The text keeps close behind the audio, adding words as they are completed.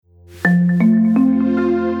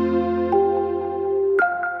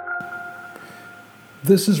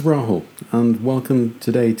This is Rahul, and welcome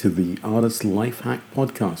today to the Artist Life Hack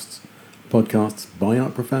podcasts by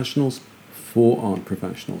art professionals for art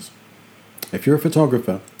professionals. If you're a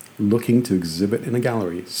photographer looking to exhibit in a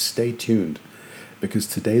gallery, stay tuned, because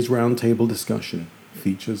today's roundtable discussion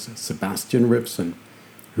features Sebastian Ripson,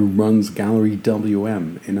 who runs Gallery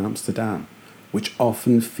WM in Amsterdam, which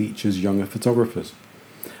often features younger photographers,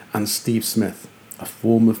 and Steve Smith, a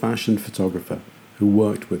former fashion photographer who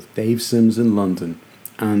worked with Dave Sims in London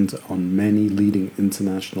and on many leading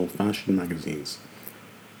international fashion magazines.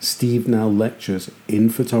 Steve now lectures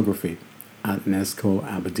in photography at Nesco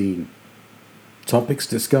Aberdeen. Topics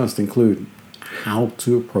discussed include how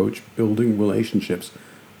to approach building relationships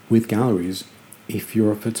with galleries if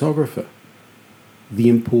you're a photographer, the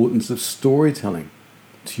importance of storytelling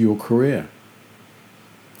to your career,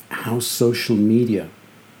 how social media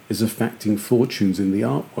is affecting fortunes in the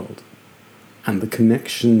art world, and the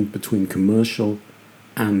connection between commercial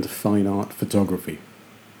and fine art photography.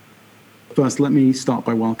 First, let me start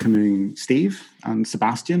by welcoming Steve and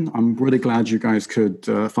Sebastian. I'm really glad you guys could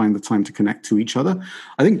find the time to connect to each other.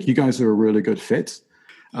 I think you guys are a really good fit.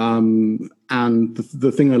 And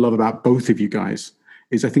the thing I love about both of you guys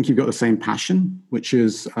is I think you've got the same passion, which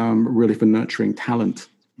is really for nurturing talent.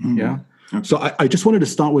 Mm-hmm. Yeah. Okay. So I just wanted to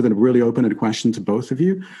start with a really open-ended question to both of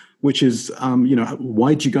you, which is,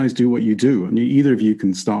 why do you guys do what you do? And either of you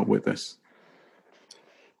can start with this.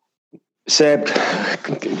 Seb,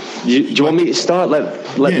 do you want me to start?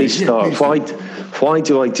 Let me start. Why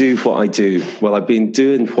do I do what I do? Well, I've been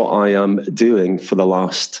doing what I am doing for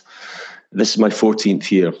this is my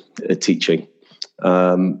 14th year teaching.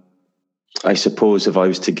 I suppose if I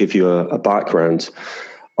was to give you a background,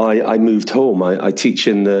 I moved home. I teach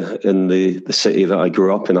in the city that I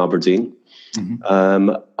grew up in, Aberdeen.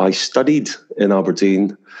 Mm-hmm. I studied in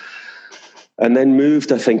Aberdeen and then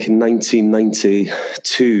moved, I think, in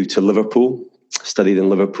 1992 to Liverpool. Studied in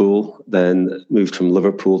Liverpool, then moved from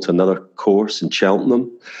Liverpool to another course in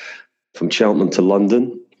Cheltenham. From Cheltenham to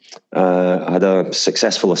London. I had a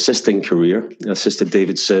successful assisting career. I assisted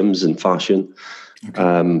David Sims in fashion. Okay.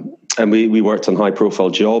 And we worked on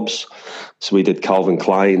high-profile jobs. So we did Calvin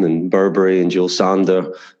Klein and Burberry and Jil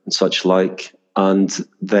Sander and such like. And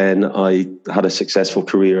then I had a successful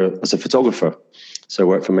career as a photographer. So I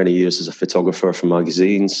worked for many years as a photographer for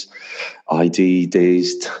magazines, ID,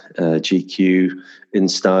 Dazed, GQ,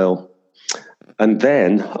 InStyle. And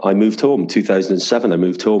then I moved home, 2007, I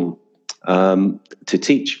moved home to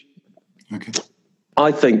teach. Okay.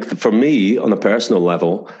 I think for me, on a personal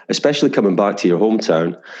level, especially coming back to your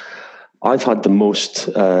hometown, I've had the most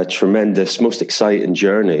tremendous, most exciting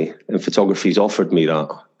journey, and photography's offered me that.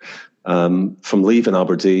 From leaving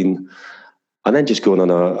Aberdeen and then just going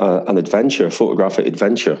on an adventure, a photographic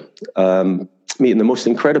adventure, meeting the most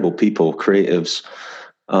incredible people, creatives,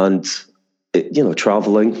 and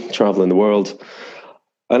traveling the world.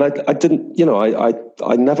 And I didn't,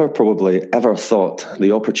 I never probably ever thought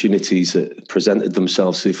the opportunities that presented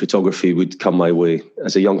themselves through photography would come my way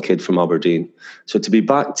as a young kid from Aberdeen. So to be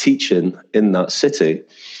back teaching in that city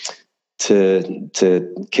to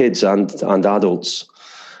kids and adults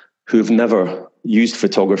who've never used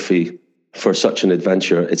photography for such an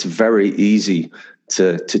adventure, it's very easy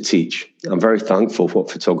to teach. I'm very thankful for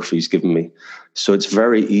what photography's given me. So it's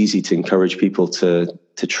very easy to encourage people to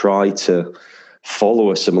try to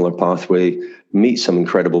follow a similar pathway, meet some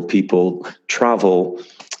incredible people, travel,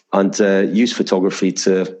 and use photography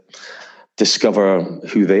to discover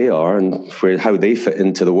who they are and how they fit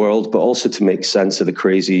into the world, but also to make sense of the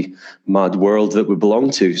crazy, mad world that we belong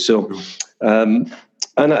to. So,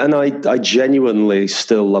 and I genuinely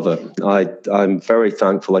still love it. I'm very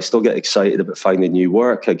thankful. I still get excited about finding new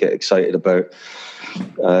work. I get excited about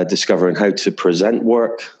discovering how to present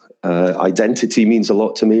work. Identity means a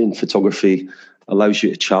lot to me, and photography allows you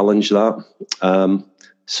to challenge that.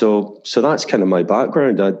 So that's kind of my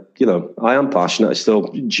background. I am passionate. I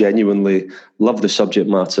still genuinely love the subject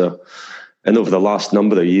matter, and over the last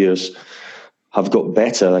number of years, I've got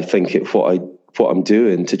better, I think, at what I'm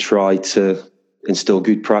doing to try to instill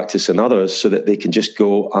good practice in others so that they can just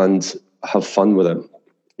go and have fun with it,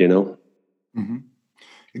 Mm-hmm.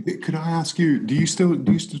 Could I ask you, do you still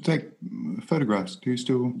take photographs? Do you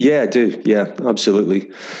still? Yeah, I do. Yeah, absolutely.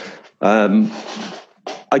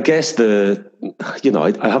 I guess I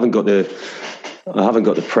haven't got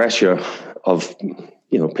the pressure of,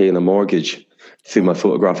 paying a mortgage through my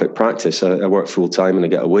photographic practice. I work full time and I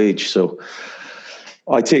get a wage. So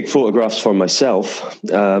I take photographs for myself.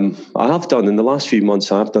 I have done in the last few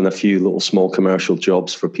months, I have done a few little small commercial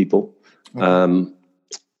jobs for people. Okay.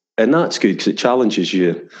 And that's good because it challenges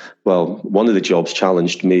you. Well, one of the jobs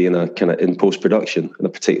challenged me in a kind of in post-production, in a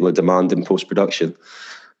particular demand in post-production.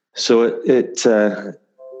 So it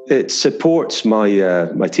supports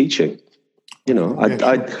my teaching. You know,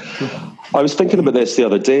 I was thinking about this the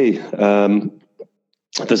other day.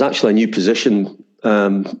 There's actually a new position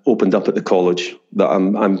opened up at the college that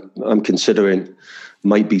I'm considering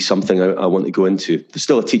might be something I want to go into. There's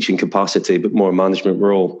still a teaching capacity, but more a management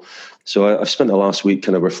role. So I've spent the last week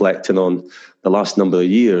kind of reflecting on the last number of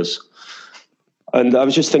years. And I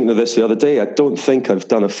was just thinking of this the other day. I don't think I've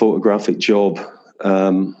done a photographic job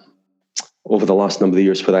over the last number of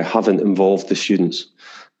years where I haven't involved the students.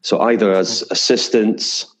 So either as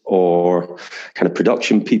assistants or kind of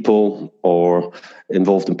production people or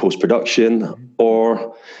involved in post-production,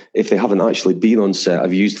 or if they haven't actually been on set,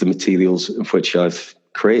 I've used the materials in which I've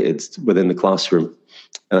created within the classroom.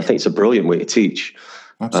 And I think it's a brilliant way to teach.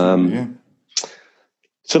 Absolutely, yeah.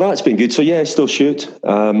 So that's been good. So yeah, I still shoot.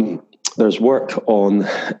 There's work on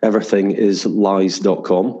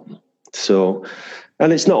everythingislies.com. So,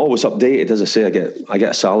 and it's not always updated. As I say, I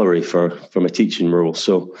get a salary for my teaching role.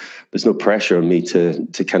 So there's no pressure on me to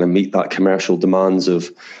kind of meet that commercial demands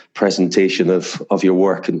of presentation of your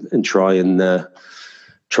work and try and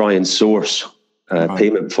source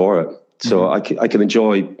payment for it. So I can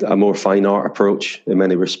enjoy a more fine art approach in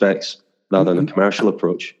many respects rather than a commercial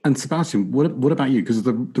approach. And Sebastian, what about you? Because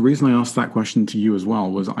the reason I asked that question to you as well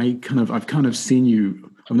was I've kind of seen you.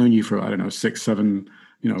 I've known you for, I don't know, 6, 7,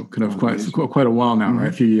 quite a while now, right?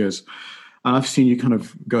 A few years. And I've seen you kind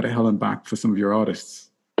of go to hell and back for some of your artists.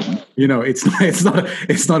 You know, it's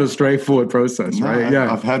not a straightforward process, right?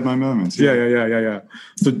 I've had my moments. Yeah.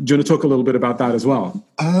 So do you want to talk a little bit about that as well?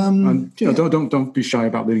 And don't be shy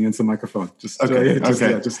about leaning into the microphone. The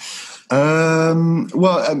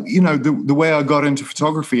way I got into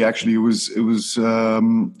photography actually was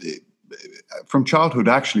from childhood.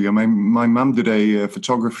 Actually, I mean, my mum did a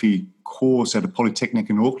photography course at a polytechnic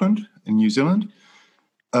in Auckland, in New Zealand,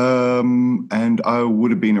 and I would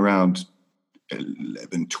have been around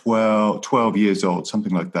 11, 12 years old,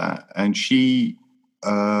 something like that. And she,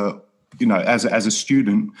 as a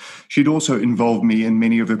student, she'd also involved me in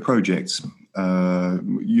many of her projects,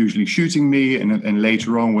 usually shooting me, and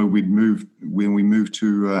later on when we moved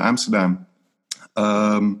to Amsterdam.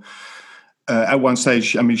 At one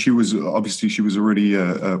stage, I mean, she was already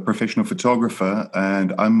a professional photographer,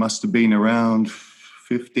 and I must have been around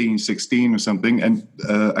 15, 16 or something, and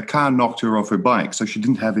a car knocked her off her bike, so she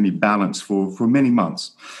didn't have any balance for many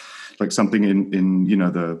months, like something in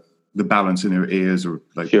the balance in her ears, or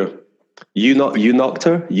like. Sure. You knocked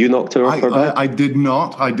her off her bike? I did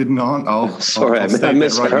not. Sorry, I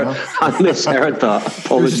misheard. I misheard that.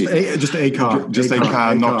 Apologies. Just a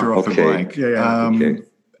car knocked her off her bike. Okay.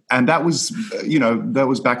 And that was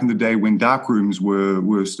back in the day when dark rooms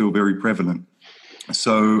were still very prevalent.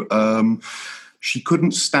 So she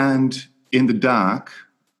couldn't stand in the dark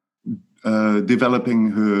developing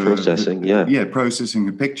her processing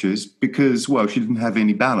her pictures because, well, she didn't have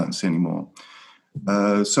any balance anymore.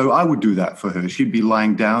 So I would do that for her. She'd be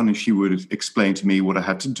lying down and she would explain to me what I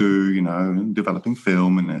had to do, developing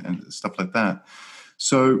film and stuff like that.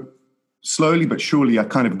 So slowly but surely I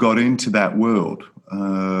kind of got into that world.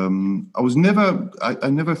 I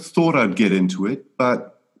never thought I'd get into it,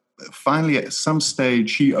 but finally at some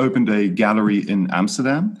stage she opened a gallery in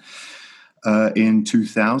Amsterdam in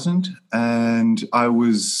 2000, and I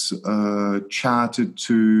was chartered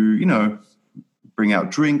to, bring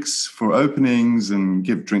out drinks for openings and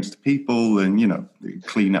give drinks to people and,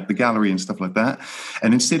 clean up the gallery and stuff like that.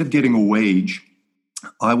 And instead of getting a wage,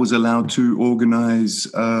 I was allowed to organize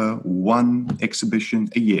one exhibition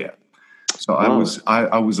a year. So wow.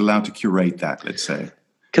 I was allowed to curate that, let's say.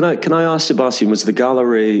 Can I ask, Sebastian, was the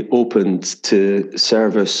gallery opened to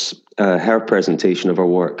service her presentation of her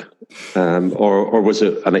work, or was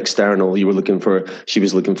it an external? She was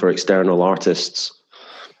looking for external artists.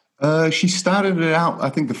 She started it out.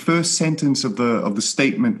 I think the first sentence of the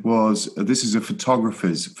statement was, "This is a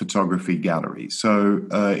photographer's photography gallery." So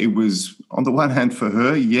it was on the one hand for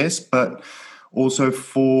her, yes, but also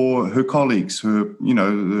for her colleagues,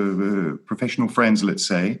 the professional friends, let's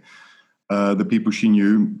say. The people she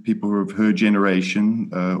knew, people of her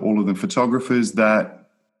generation, all of them photographers that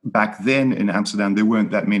back then in Amsterdam, there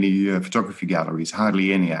weren't that many photography galleries,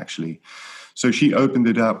 hardly any actually. So she opened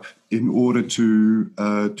it up in order to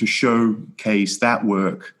showcase that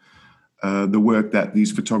work, the work that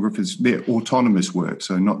these photographers, their autonomous work,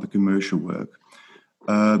 so not the commercial work,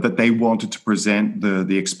 that they wanted to present,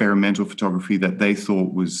 the experimental photography that they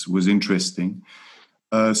thought was interesting.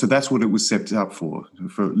 So that's what it was set up for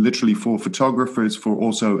literally for photographers, for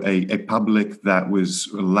also a public that was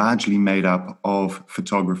largely made up of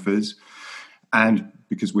photographers. And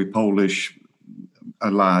because we're Polish,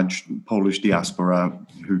 a large Polish diaspora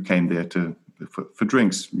who came there for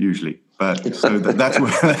drinks usually. But so that's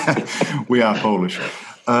what we are Polish.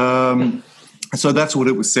 So that's what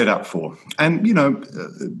it was set up for. And,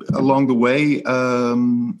 along the way,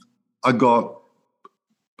 I got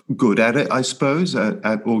good at it, I suppose,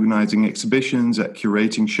 at organizing exhibitions, at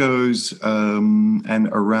curating shows. And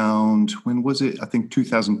around, when was it? I think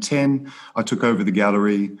 2010, I took over the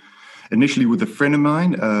gallery, initially with a friend of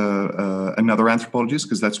mine, another anthropologist,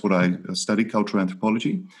 because that's what I study, cultural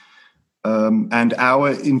anthropology. And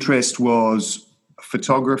our interest was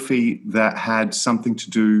photography that had something to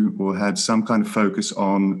do or had some kind of focus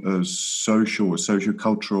on social or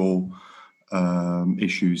sociocultural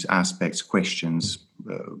issues, aspects, questions.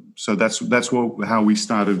 So that's how we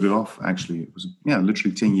started it off. Actually, it was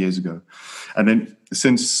literally 10 years ago, and then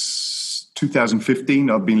since 2015,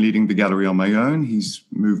 I've been leading the gallery on my own. He's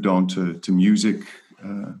moved on to music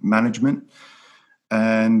management,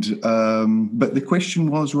 and but the question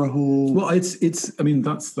was, Rahul. Well, it's. I mean,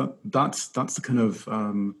 that's the kind of.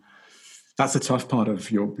 That's the tough part of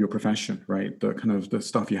your profession, right? The kind of the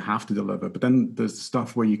stuff you have to deliver, but then there's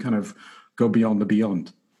stuff where you kind of go beyond the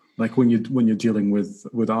beyond, like when you're dealing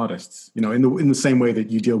with artists, in the same way that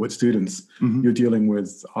you deal with students, you're dealing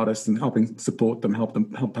with artists and helping support them,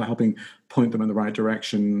 helping point them in the right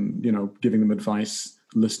direction, giving them advice,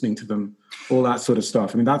 listening to them, all that sort of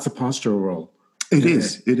stuff. I mean, that's a pastoral role. It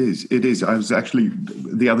is. I was actually,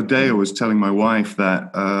 the other day, I was telling my wife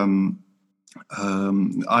that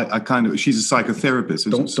she's a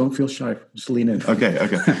psychotherapist. Don't feel shy. Just lean in. Okay.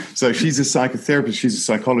 So she's a psychotherapist. She's a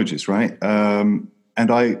psychologist, right? And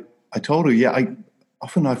I told her,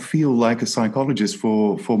 I feel like a psychologist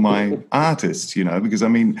for my artists, because I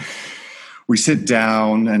mean, we sit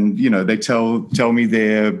down and they tell me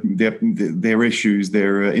their issues,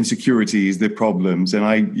 their insecurities, their problems, and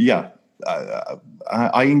I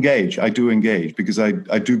engage. I do engage because I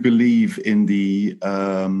do believe in the.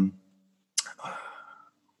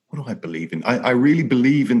 What do I believe in? I really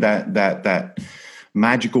believe in that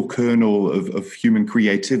magical kernel of human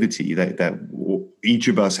creativity that each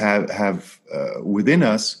of us have within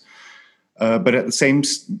us. But at the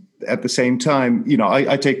same time,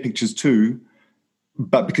 I take pictures too.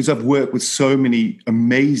 But because I've worked with so many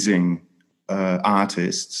amazing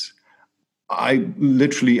artists, I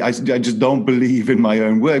just don't believe in my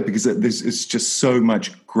own work because there's just so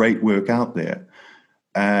much great work out there,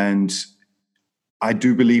 and I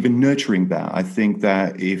do believe in nurturing that. I think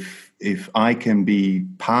that if I can be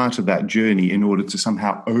part of that journey in order to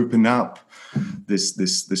somehow open up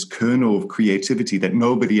this kernel of creativity that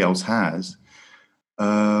nobody else has,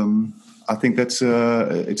 I think it's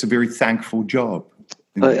a very thankful job.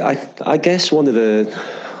 I guess one of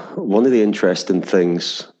the interesting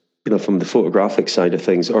things, from the photographic side of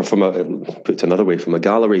things, or put it another way, from a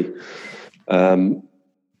gallery, how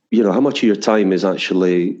much of your time is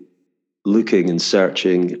actually looking and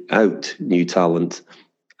searching out new talent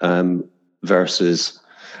versus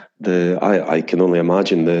I can only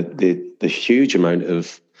imagine the huge amount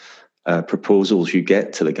of proposals you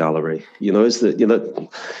get to the gallery. Is that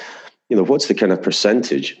what's the kind of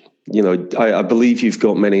percentage? I believe you've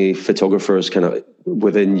got many photographers kind of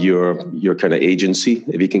within your kind of agency,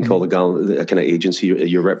 if you can call a kind of agency,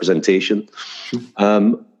 your representation.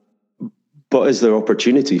 But is there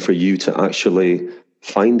opportunity for you to actually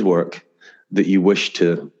find work that you wish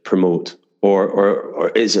to promote,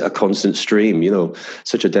 or is it a constant stream?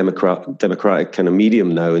 Such a democratic kind of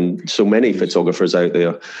medium now, and so many photographers out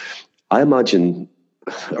there. I imagine,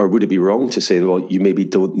 or would it be wrong to say, well, you maybe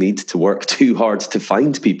don't need to work too hard to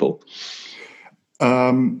find people?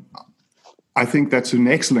 I think that's an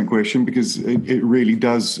excellent question because it really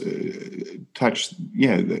does touch,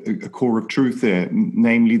 a core of truth there,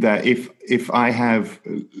 namely that if I have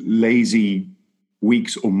lazy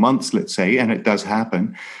weeks or months, let's say, and it does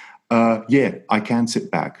happen, I can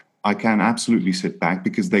sit back. I can absolutely sit back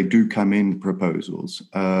because they do come in proposals.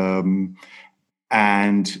 And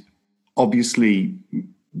obviously,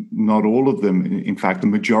 not all of them, in fact, the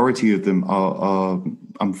majority of them are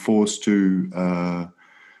I'm forced to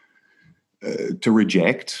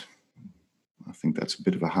reject. I think that's a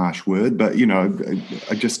bit of a harsh word, but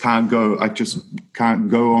I just can't go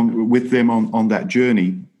on with them on that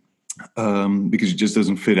journey. Because it just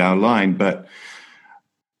doesn't fit our line. But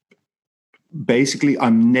basically,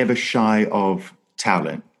 I'm never shy of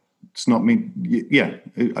talent. It's not me.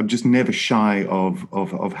 I'm just never shy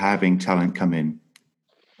of having talent come in,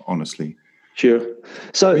 honestly. Sure.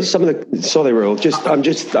 So some of the, sorry, Raoul, I'm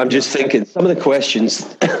just thinking some of the questions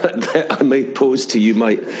that I might pose to you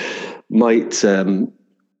might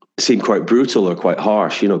seem quite brutal or quite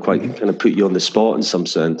harsh, quite kind of put you on the spot in some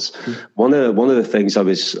sense. One of the things I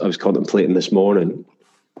was contemplating this morning,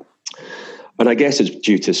 and I guess it's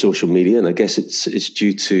due to social media, and I guess it's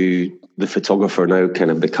due to the photographer now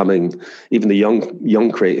kind of becoming, even the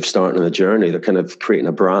young creative starting on a journey, they're kind of creating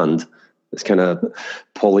a brand. It's kind of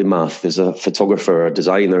polymath. There's a photographer, a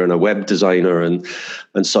designer, and a web designer, and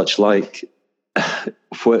such like.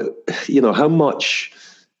 How much?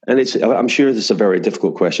 And I'm sure this is a very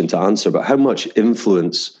difficult question to answer, but how much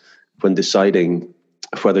influence when deciding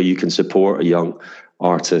whether you can support a young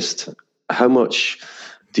artist? How much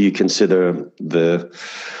do you consider the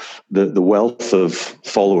wealth of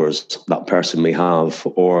followers that person may have,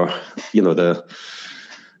 or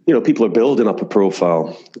people are building up a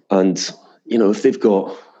profile, and if they've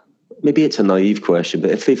got, maybe it's a naive question,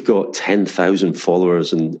 but if they've got 10,000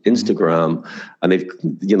 followers on Instagram and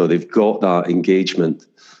they've got that engagement,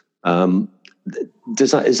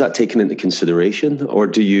 is that taken into consideration, or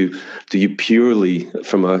do you purely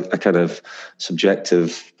from a kind of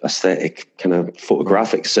subjective aesthetic kind of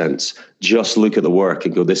photographic sense just look at the work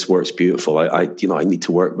and go, this work's beautiful, I need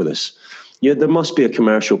to work with this? There must be a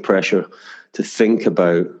commercial pressure to think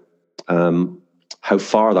about how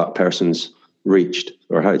far that person's reached,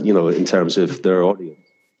 or how, in terms of their audience.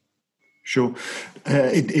 Sure.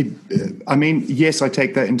 I mean, yes, I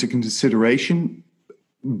take that into consideration,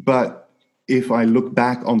 but if I look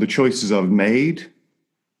back on the choices I've made,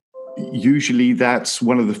 usually that's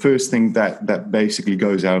one of the first things that basically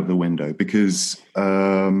goes out of the window, because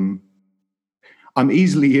I'm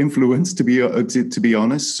easily influenced, to be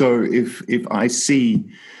honest. So if I see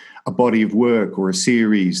a body of work or a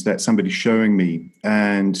series that somebody's showing me,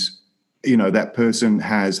 and that person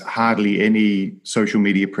has hardly any social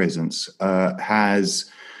media presence,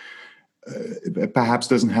 perhaps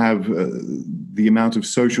doesn't have the amount of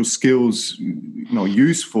social skills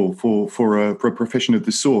useful for a profession of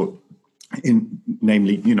this sort,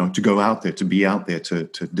 namely to go out there, to be out there, to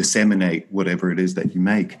disseminate whatever it is that you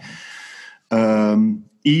make.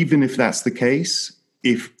 Even if that's the case,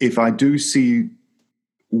 if I do see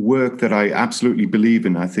work that I absolutely believe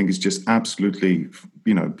in, I think is just absolutely,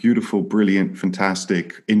 beautiful, brilliant,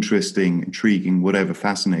 fantastic, interesting, intriguing, whatever,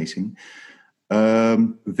 fascinating,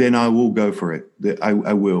 then I will go for it.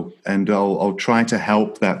 I will. And I'll try to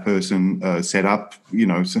help that person set up,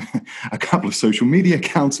 a couple of social media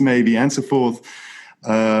accounts maybe, and so forth.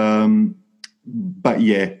 But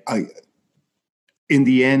yeah, in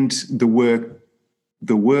the end, the work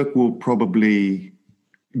will probably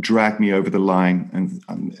drag me over the line, and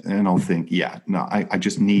I'll think, I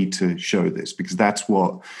just need to show this, because that's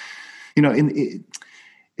what, in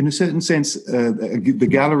a certain sense, the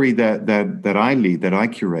gallery that I lead, that I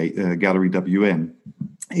curate, Gallery WM,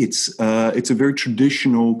 it's a very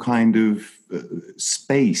traditional kind of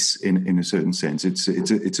space in a certain sense. It's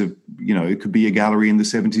a it could be a gallery in the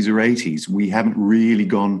 70s or 80s. We haven't really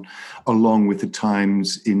gone along with the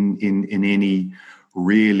times in any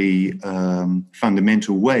really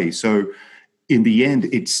fundamental way. So in the end,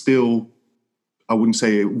 it's still, I wouldn't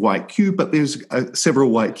say a white cube, but there's several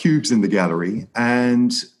white cubes in the gallery,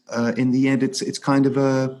 and in the end, it's kind of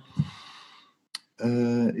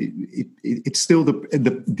it's still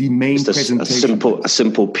the main presentation. A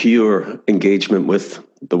simple, pure engagement with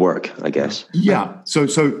the work, I guess. Yeah. So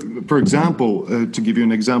for example, to give you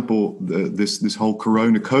an example, this whole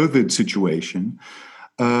Corona COVID situation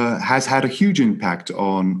has had a huge impact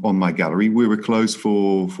on my gallery. We were closed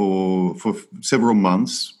for several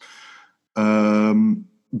months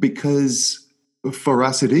because for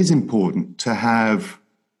us it is important to have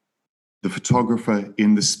the photographer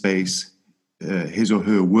in the space, his or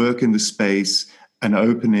her work in the space, an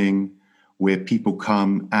opening where people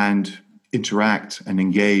come and interact and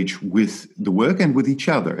engage with the work and with each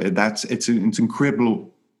other. It's an incredibly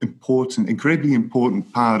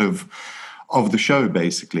important part of the show,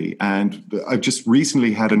 basically. And I just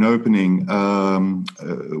recently had an opening,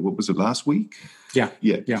 what was it, last week? Yeah.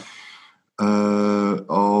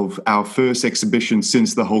 Of our first exhibition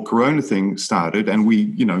since the whole Corona thing started. And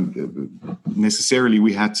we, necessarily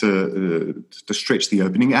we had to stretch the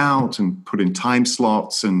opening out and put in time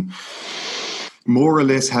slots and more or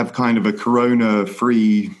less have kind of a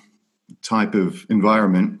Corona-free type of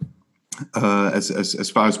environment as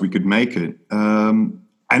far as we could make it. And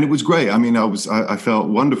it was great. I mean, I felt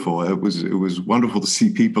wonderful. It was wonderful to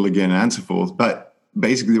see people again and so forth. But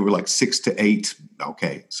basically, there were like 6 to 8.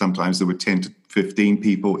 Okay, sometimes there were 10 to 15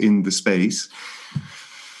 people in the space,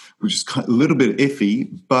 which is a little bit iffy.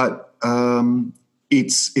 But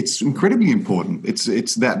it's incredibly important.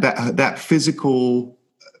 It's that physical,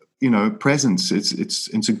 presence.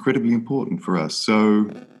 It's incredibly important for us. So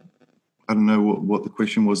I don't know what the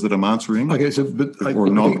question was that I'm answering. Okay,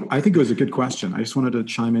 I think it was a good question. I just wanted to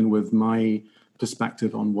chime in with my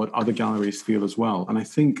perspective on what other galleries feel as well. And I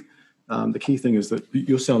think the key thing is that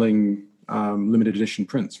you're selling limited edition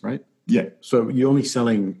prints, right? Yeah. So you're only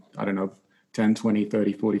selling, I don't know, 10, 20,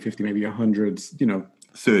 30, 40, 50, maybe 100,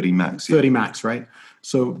 30 max. 30 max, right?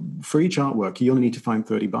 So for each artwork, you only need to find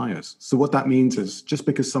 30 buyers. So what that means is just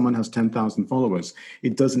because someone has 10,000 followers,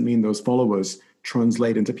 it doesn't mean those followers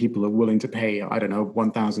translate into people who are willing to pay, I don't know,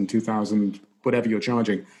 1,000, 2,000, whatever you're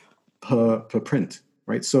charging per print,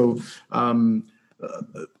 right? So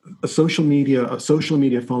a social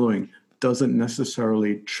media following doesn't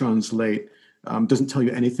necessarily translate, doesn't tell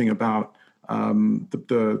you anything about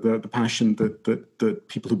the passion that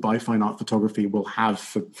people who buy fine art photography will have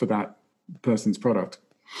for that person's product.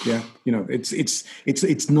 Yeah,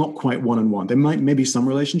 it's not quite one-on-one. There might maybe some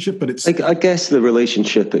relationship, but it's. I guess the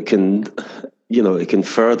relationship it can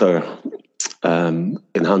further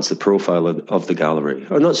enhance the profile of the gallery,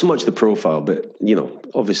 or not so much the profile, but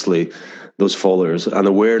obviously those followers and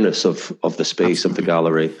awareness of the space of the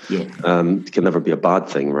gallery can never be a bad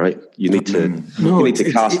thing, right? You need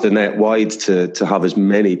to cast the net wide to have as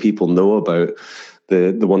many people know about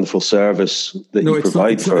the wonderful service that you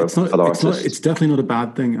provide for artists. It's definitely not a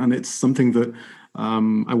bad thing, and it's something that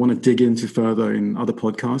I want to dig into further in other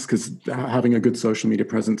podcasts, because having a good social media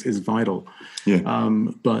presence is vital. Yeah.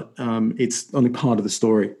 But it's only part of the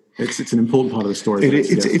story. It's an important part of the story.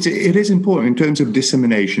 It is important in terms of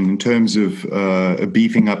dissemination, in terms of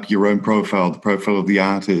beefing up your own profile, the profile of the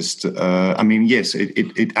artist. Yes,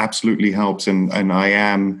 it absolutely helps, and I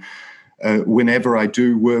am. Whenever I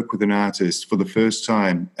do work with an artist for the first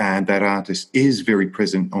time, and that artist is very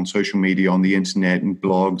present on social media, on the internet and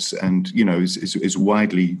blogs, and is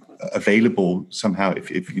widely available somehow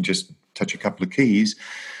if you just touch a couple of keys,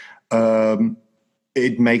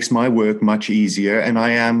 it makes my work much easier. And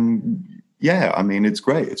it's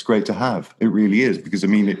great. It's great to have. It really is, because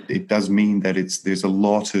it does mean that there's a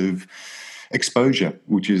lot of exposure,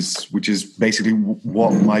 which is basically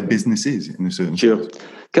what my business is in a certain sense.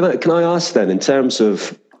 Can I ask then, in terms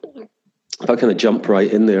of, if I kind of jump right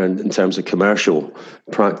in there in terms of commercial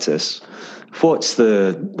practice, what's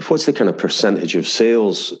the kind of percentage of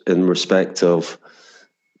sales in respect of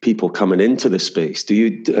people coming into the space?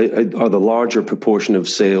 Are the larger proportion of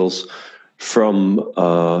sales from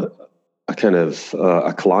a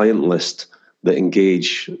client list that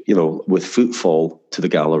engage with footfall to the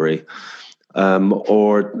gallery?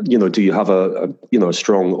 Or do you have a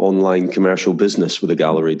strong online commercial business with a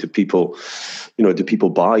gallery? Do people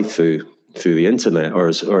buy through the internet, or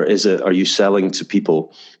are you selling to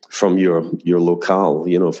people from your locale,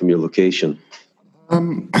 from your location?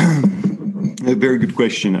 A very good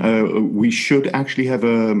question. We should actually have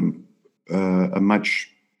a much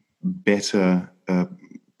better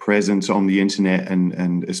presence on the internet,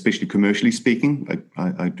 and especially commercially speaking.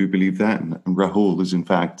 I do believe that, and Rahul is in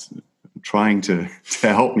fact trying to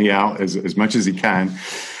help me out as much as he can.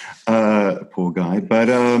 Poor guy. But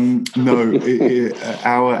no,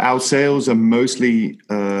 our sales are mostly,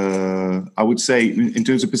 I would say, in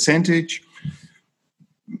terms of percentage,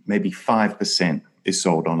 maybe 5% is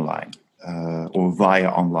sold online or via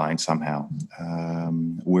online somehow,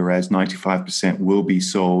 whereas 95% will be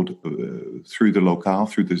sold through the locale,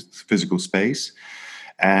 through the physical space.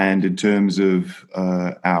 And in terms of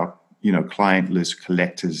our client list,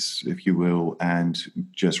 collectors, if you will, and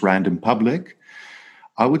just random public,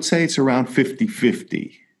 I would say it's around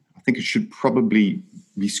 50-50. I think it should probably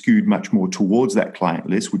be skewed much more towards that client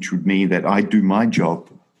list, which would mean that I do my job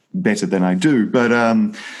better than I do. But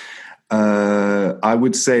I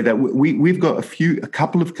would say that we've got a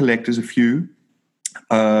couple of collectors, who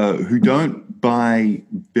don't buy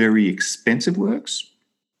very expensive works,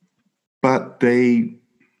 but they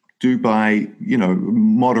do buy,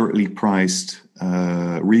 moderately priced,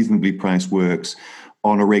 reasonably priced works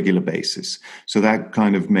on a regular basis. So that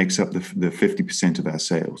kind of makes up the 50% of our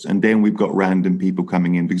sales. And then we've got random people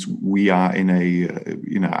coming in, because we are in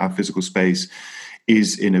our physical space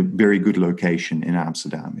is in a very good location in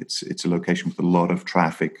Amsterdam. It's a location with a lot of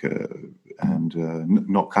traffic and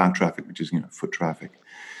not car traffic, which is, foot traffic,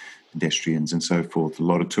 pedestrians and so forth, a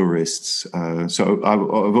lot of tourists. So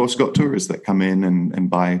I've also got tourists that come in and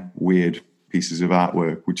buy weird pieces of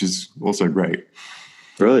artwork, which is also great.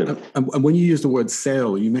 Brilliant. And when you use the word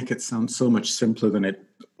sale, you make it sound so much simpler than it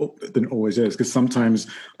than it always is. Because sometimes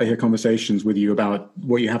I hear conversations with you about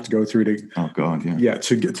what you have to go through to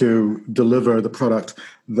deliver the product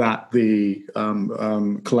that the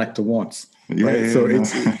collector wants. Yeah, right? yeah, So no.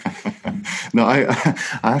 it's No, I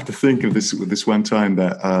have to think of this one time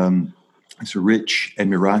that it's a rich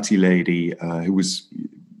Emirati lady who was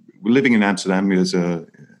living in Amsterdam, has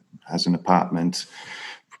an apartment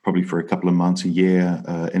probably for a couple of months, a year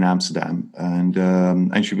in Amsterdam,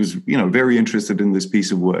 and she was very interested in this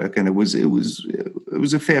piece of work, and it was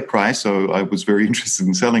a fair price, so I was very interested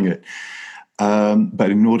in selling it.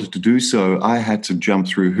 But in order to do so, I had to jump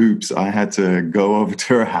through hoops. I had to go over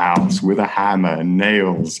to her house with a hammer and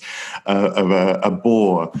nails of a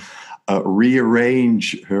boar,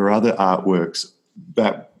 rearrange her other artworks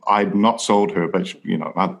that I'd not sold her, but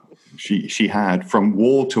she had from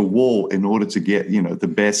wall to wall in order to get the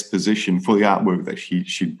best position for the artwork that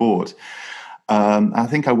she'd bought. I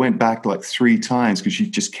think I went back like 3 times because she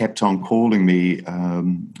just kept on calling me.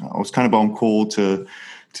 I was kind of on call to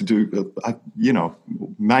do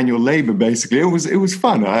manual labor. Basically, it was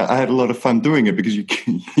fun. I had a lot of fun doing it because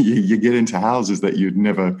you get into houses that you'd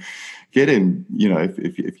never get in,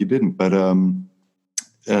 if you didn't. But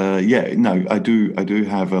I do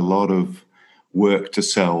have a lot of work to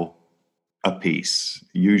sell a piece.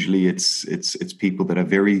 Usually it's people that are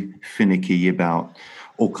very finicky about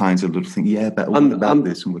all kinds of little things. Yeah, but what about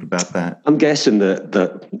this and what about that? I'm guessing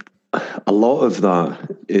that a lot of that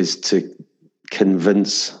is to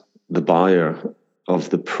convince the buyer of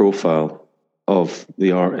the profile of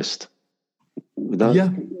the artist. Would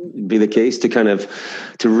that be the case? To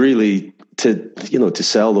really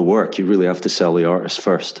sell the work, you really have to sell the artist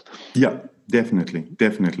first. Yeah, definitely.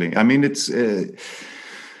 I mean, it's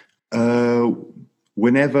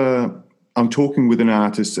whenever I'm talking with an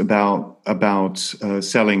artist about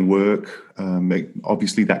selling work,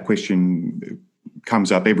 obviously that question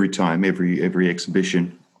comes up every time, every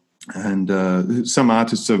exhibition. And some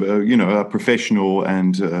artists are professional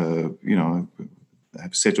and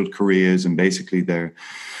have settled careers, and basically they're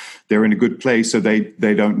in a good place, so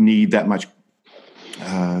they don't need that much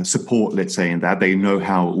support, let's say, in that they know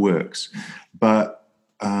how it works. But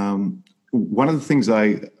one of the things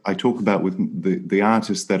I talk about with the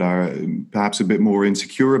artists that are perhaps a bit more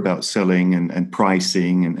insecure about selling and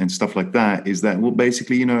pricing and stuff like that is that, well,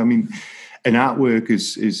 basically, an artwork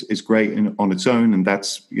is great on its own, and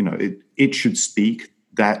that's it should speak.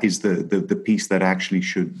 That is the piece that actually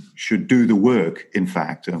should do the work. In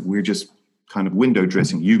fact, we're just kind of window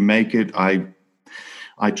dressing. You make it. I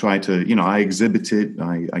try to I exhibit it.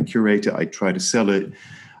 I curate it. I try to sell it.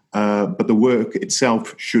 But the work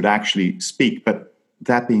itself should actually speak. But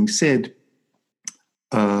that being said,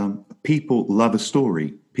 people love a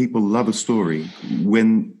story. People love a story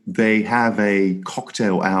when they have a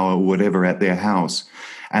cocktail hour or whatever at their house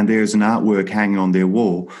and there's an artwork hanging on their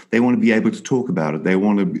wall. They want to be able to talk about it. They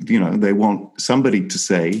want to, they want somebody to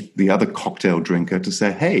say, the other cocktail drinker to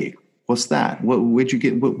say, hey, what's that? Where'd you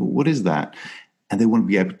get, what is that? And they want to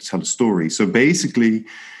be able to tell a story. So basically,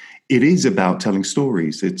 it is about telling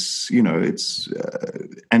stories. It's,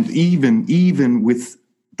 and even with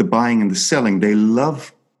the buying and the selling, they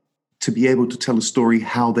love to be able to tell a story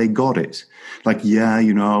how they got it. Like, I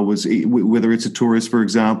was, whether it's a tourist, for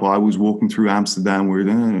example, I was walking through Amsterdam where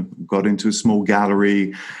got into a small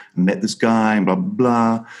gallery, met this guy, and blah,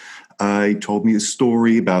 blah, blah. He told me a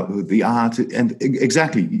story about the art. And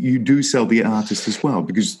exactly, you do sell the artist as well,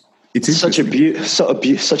 because it's such a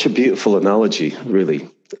beautiful analogy, really.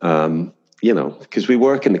 Because we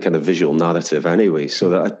work in the kind of visual narrative anyway. So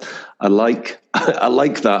that I like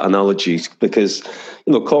that analogy, because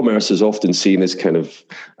commerce is often seen as kind of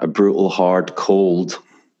a brutal, hard, cold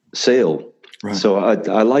sale. Right. So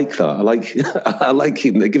I like that. I like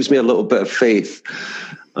it. It gives me a little bit of faith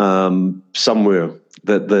somewhere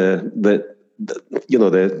that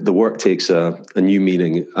the work takes a new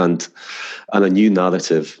meaning and a new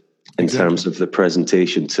narrative in terms of the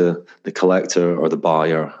presentation to the collector or the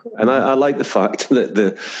buyer. And I like the fact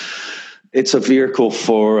that it's a vehicle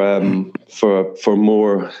for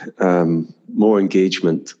more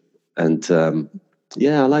engagement. And I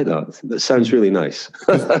like that. That sounds really nice.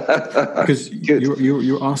 Because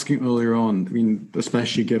you're asking earlier on, I mean,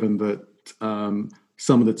 especially given that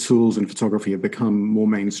some of the tools in photography have become more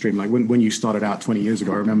mainstream. Like when you started out 20 years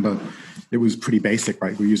ago, I remember it was pretty basic,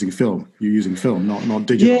 right? You're using film, not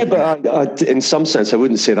digital. Yeah, but I, in some sense, I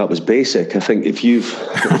wouldn't say that was basic. I think if you've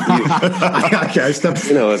okay, I stepped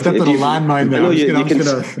on a landmine there.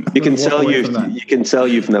 You can tell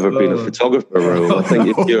you've never been a photographer, Raoul. I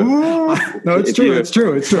think if you're no, it's true. It's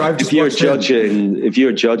true. If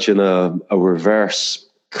you're judging a reverse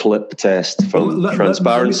clip test from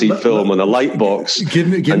transparency film on a light box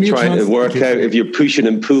and trying to work out if you're pushing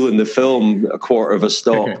and pulling the film a quarter of a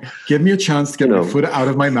stop. Okay. Give me a chance to get my foot out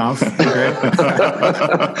of my mouth, okay?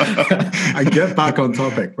 And get back on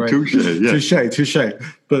topic, right? Touche.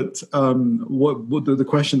 But what the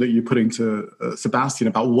question that you're putting to Sebastian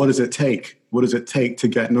about what does it take? What does it take to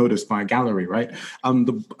get noticed by a gallery, right?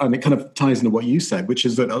 And it kind of ties into what you said, which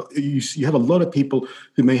is that you have a lot of people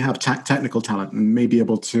who may have technical talent and may be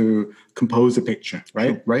able to compose a picture,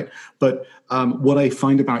 right? Sure. Right. But what I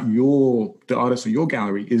find about the artists of your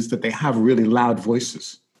gallery is that they have really loud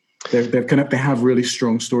voices. They have really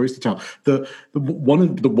strong stories to tell. The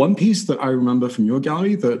one piece that I remember from your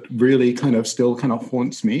gallery that really still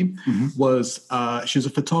haunts me was she was a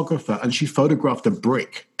photographer and she photographed a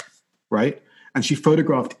brick, right? And she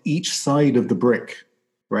photographed each side of the brick,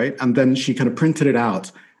 right? And then she kind of printed it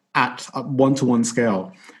out at a 1-to-1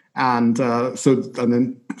 scale, and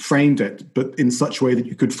then framed it, but in such a way that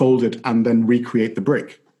you could fold it and then recreate the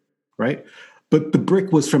brick, right? But the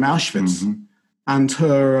brick was from Auschwitz. And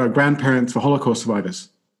her grandparents were Holocaust survivors,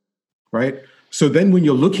 right? So then when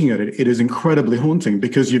you're looking at it, it is incredibly haunting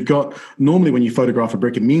because normally when you photograph a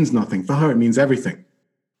brick, it means nothing. For her, it means everything,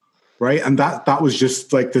 right? And that was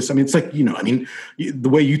just like this. I mean, it's like, the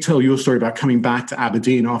way you tell your story about coming back to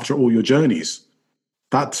Aberdeen after all your journeys,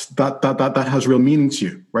 that has real meaning to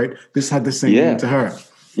you, right? This had the same meaning to her.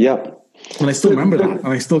 Yeah. And I still remember that. And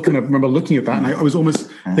I still kind of remember looking at that. And I was almost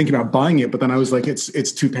thinking about buying it, but then I was like,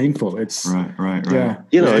 it's too painful. It's right. Yeah.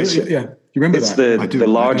 You remember it's that?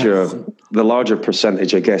 The larger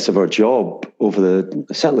percentage, I guess, of our job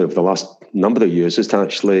certainly over the last number of years is to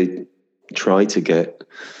actually try to get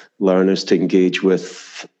learners to engage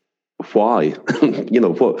with why.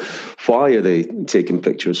 Why are they taking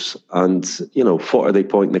pictures? And, what are they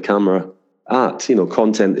pointing the camera at?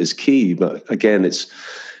 Content is key, but again,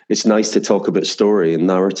 it's nice to talk about story and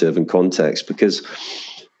narrative and context because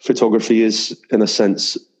photography is, in a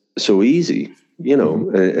sense, so easy, now.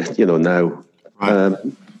 Right.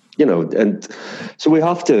 And so we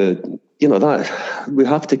have to, we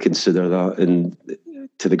have to consider that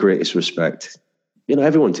to the greatest respect.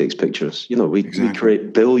 Everyone takes pictures. We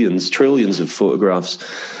create billions, trillions of photographs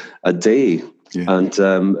a day, and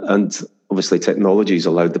obviously technology's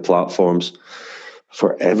allowed the platforms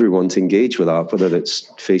for everyone to engage with that, whether it's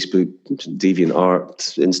Facebook,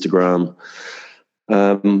 DeviantArt, Instagram.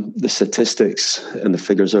 The statistics and the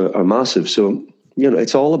figures are massive. So,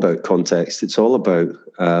 it's all about context. It's all about,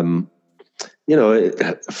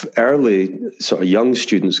 early sort of young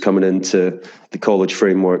students coming into the college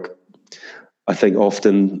framework, I think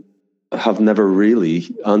often have never really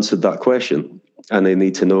answered that question. And they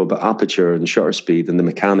need to know about aperture and shutter speed and the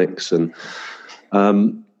mechanics and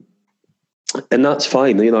that's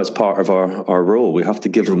fine. It's part of our role. We have to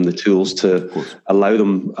give them the tools to allow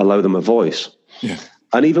them a voice. Yeah.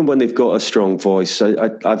 And even when they've got a strong voice,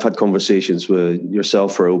 I've had conversations with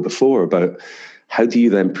yourself, Raoul, before about how do you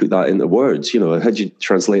then put that into words? How do you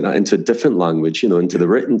translate that into a different language? Into the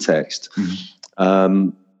written text,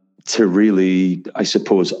 to really, I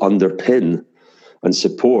suppose, underpin and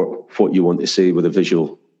support what you want to say with a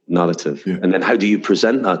visual narrative. Yeah. And then how do you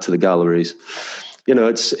present that to the galleries?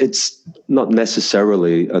 It's not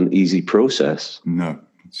necessarily an easy process. No,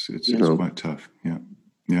 it's quite tough. Yeah.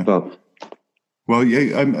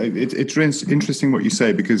 It's interesting what you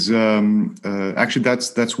say because actually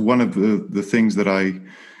that's one of the things that I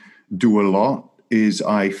do a lot is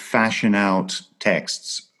I fashion out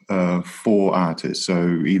texts for artists.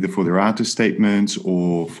 So either for their artist statements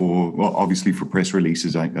or obviously for press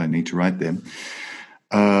releases, I need to write them.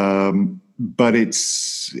 But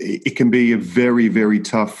it can be a very, very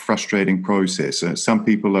tough, frustrating process. Some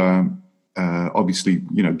people are obviously,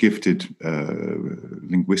 gifted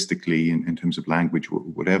linguistically in terms of language or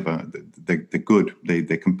whatever. They're good.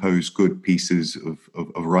 They compose good pieces of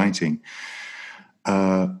writing.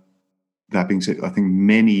 That being said, I think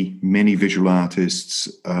many visual artists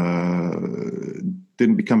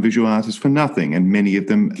didn't become visual artists for nothing, and many of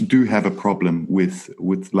them do have a problem with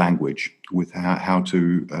language, with how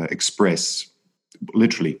to express,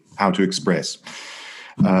 literally how to express,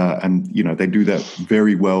 and they do that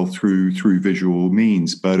very well through visual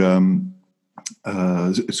means. But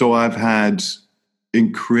so I've had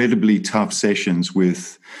incredibly tough sessions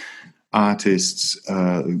with artists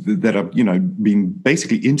that are been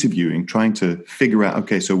basically interviewing, trying to figure out,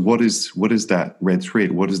 okay, so what is that red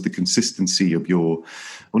thread? What is the consistency of your,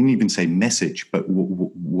 I wouldn't even say message, but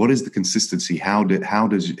what is the consistency? How do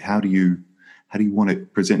you want to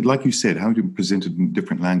present, like you said, how do you present it in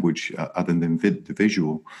different language other than the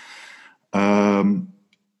visual? And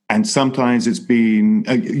and sometimes it's been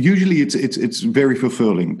usually it's very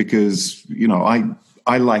fulfilling because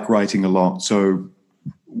I like writing a lot. So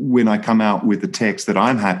when I come out with a text that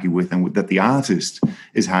I'm happy with and that the artist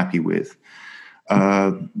is happy with,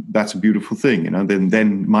 that's a beautiful thing.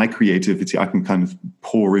 Then my creativity, I can kind of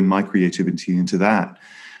pour in my creativity into that.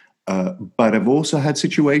 But I've also had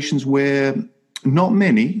situations where, not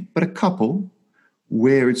many, but a couple,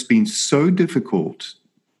 where it's been so difficult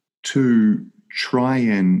to try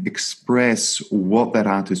and express what that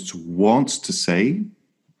artist wants to say,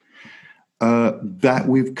 that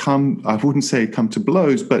we've come, I wouldn't say come to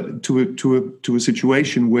blows, but to a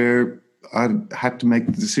situation where I had to make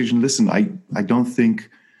the decision, listen, I don't think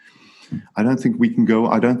we can go,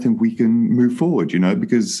 I don't think we can move forward,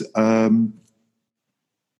 because I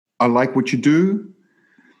like what you do,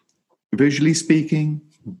 visually speaking,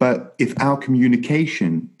 but if our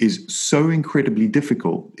communication is so incredibly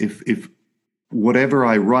difficult, if whatever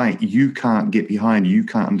I write, you can't get behind, you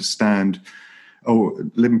can't understand, or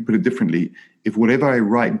let me put it differently, if whatever I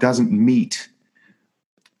write doesn't meet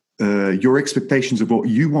your expectations of what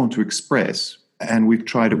you want to express, and we've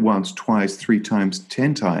tried it once, twice, 3 times,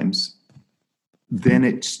 10 times, then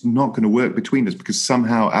it's not going to work between us because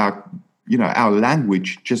somehow our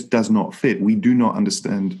language just does not fit. We do not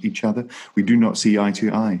understand each other. We do not see eye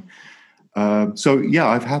to eye. So yeah,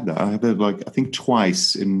 I've had that. I've had I think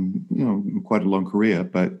twice in quite a long career,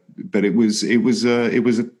 but it was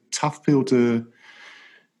a tough pill to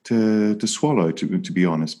swallow, to be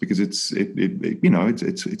honest, because it's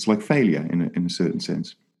like failure in a certain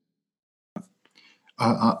sense.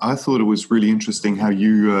 I thought it was really interesting how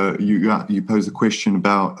you posed the question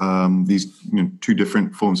about these 2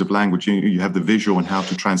 different forms of language. You have the visual and how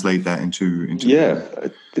to translate that into. Yeah,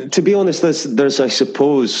 to be honest, there's I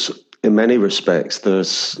suppose in many respects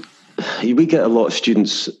we get a lot of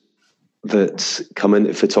students that come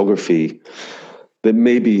into photography that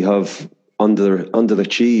maybe have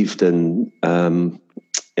underachieved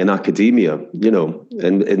in academia,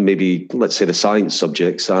 in maybe, let's say, the science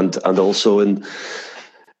subjects and also in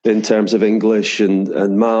terms of English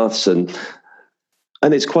and maths and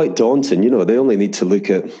it's quite daunting. They only need to look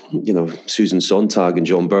at Susan Sontag and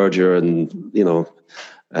John Berger and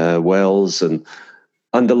Wells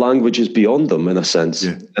and the language is beyond them in a sense.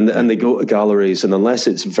 Yeah. And they go to galleries, and unless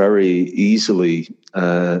it's very easily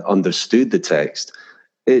understood, the text,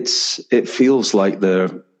 it feels like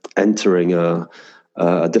they're entering a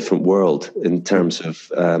different world in terms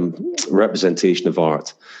of representation of art.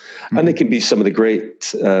 Mm-hmm. And they can be some of the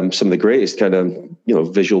greatest kind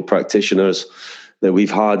of visual practitioners that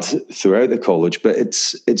we've had throughout the college, but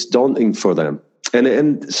it's daunting for them.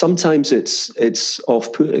 And sometimes it's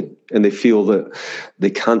off-putting, and they feel that they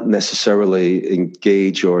can't necessarily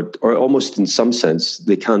engage or almost in some sense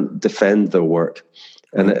they can't defend their work.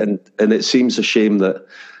 And it seems a shame that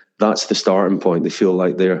that's the starting point. They feel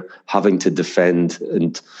like they're having to defend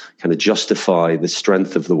and kind of justify the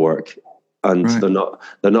strength of the work, and right.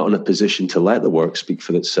 they're not in a position to let the work speak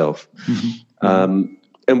for itself. Mm-hmm.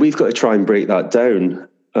 And we've got to try and break that down.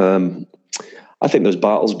 I think there's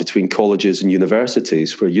battles between colleges and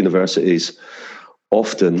universities, where universities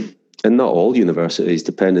often, and not all universities,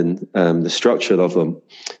 depending the structure of them,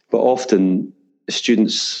 but often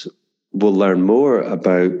students will learn more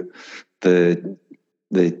about the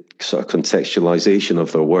sort of contextualization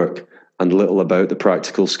of their work and little about the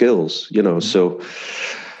practical skills, so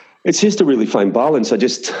it's just a really fine balance. I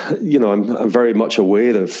just, I'm very much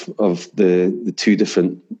aware of the 2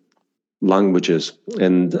 different languages,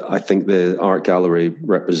 and I think the art gallery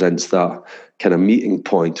represents that kind of meeting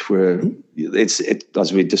point where it's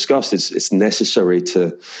as we discussed, it's necessary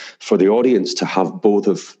for the audience to have both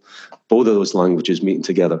of those languages meeting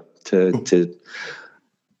together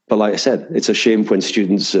but like I said, it's a shame when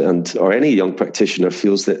students or any young practitioner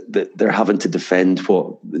feels that they're having to defend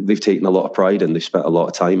what they've taken a lot of pride in, they've spent a lot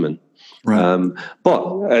of time in. Right.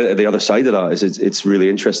 But the other side of that is it's really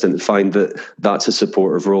interesting to find that that's a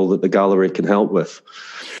supportive role that the gallery can help with.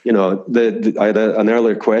 I had an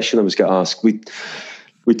earlier question I was going to ask.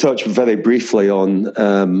 We touched very briefly on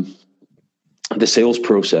the sales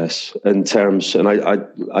process in terms, and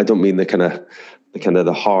I don't mean the kind of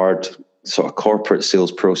the hard sort of corporate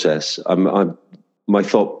sales process. My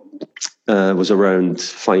thought was around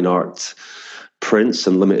fine art prints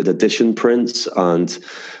and limited edition prints and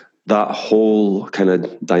that whole kind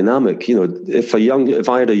of dynamic. If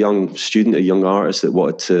I had a young student, a young artist that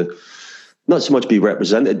wanted to not so much be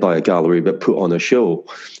represented by a gallery but put on a show,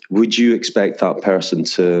 would you expect that person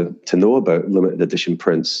to know about limited edition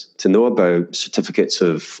prints, to know about certificates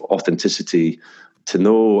of authenticity, to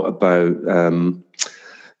know about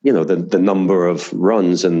the number of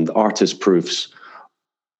runs and artist proofs?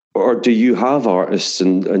 Or do you have artists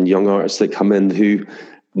and young artists that come in who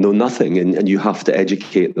know nothing, and you have to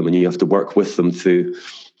educate them and you have to work with them through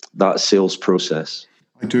that sales process?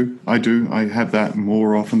 I do. I have that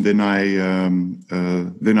more often than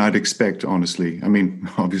I'd expect, honestly. I mean,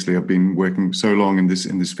 obviously, I've been working so long in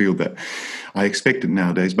this field that I expect it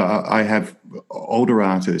nowadays. But I have older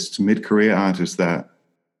artists, mid-career artists that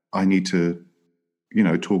I need to,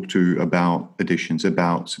 talk to about editions,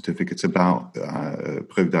 about certificates, about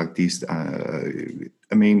preuve d'artiste.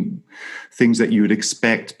 I mean, things that you would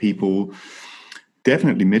expect people,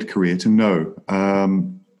 definitely mid-career, to know.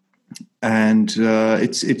 And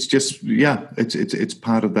it's just, it's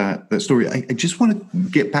part of that story. I just want to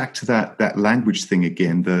get back to that language thing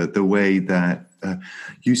again. The way that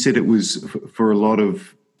you said it was for a lot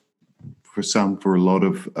of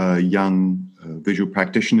young visual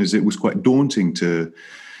practitioners, it was quite daunting to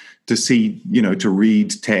see, to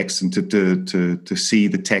read text and to see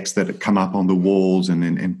the text that had come up on the walls and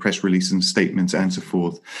in press releases and statements and so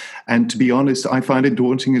forth. And to be honest, I find it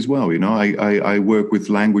daunting as well. I work with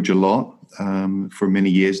language a lot for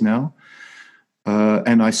many years now.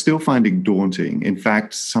 And I still find it daunting. In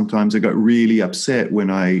fact, sometimes I got really upset when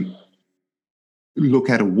I look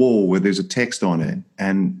at a wall where there's a text on it,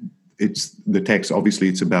 and it's the text, obviously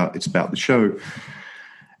it's about the show.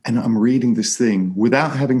 And I'm reading this thing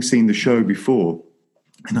without having seen the show before.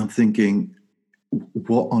 And I'm thinking,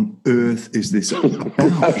 what on earth is this about?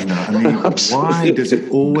 I mean, why does it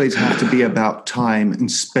always have to be about time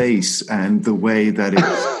and space and the way that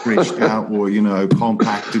it's stretched out or,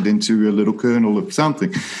 compacted into a little kernel of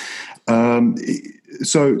something?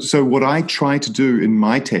 So what I try to do in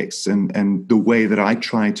my texts and the way that I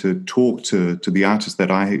try to talk to the artists that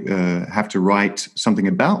I have to write something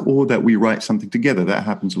about, or that we write something together, that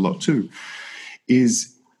happens a lot too,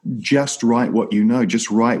 is just write what just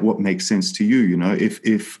write what makes sense to you.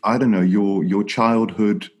 If I don't know, your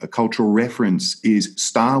childhood cultural reference is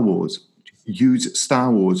Star Wars, use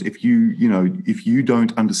Star Wars. If you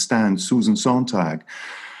don't understand Susan Sontag,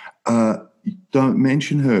 don't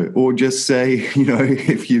mention her, or just say,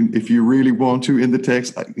 if you really want to in the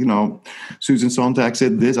text, Susan Sontag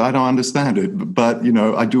said this, I don't understand it, but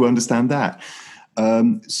I do understand that.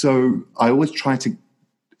 So I always try to,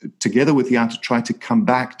 together with the artist, try to come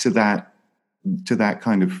back to that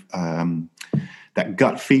kind of that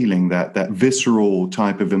gut feeling, that visceral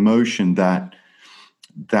type of emotion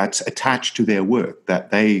that's attached to their work, that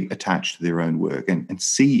they attach to their own work, and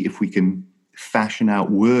see if we can fashion out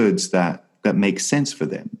words that make sense for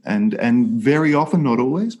them. And very often, not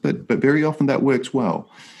always, but very often that works well.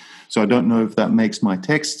 So I don't know if that makes my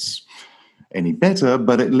texts any better,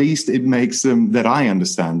 but at least it makes them that I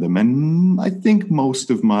understand them. And I think most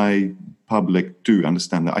of my public do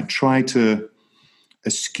understand that. I try to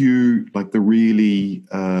eschew like the really,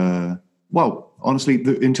 honestly,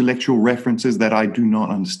 the intellectual references that I do not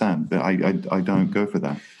understand. That I don't go for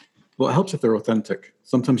that. Well, it helps if they're authentic.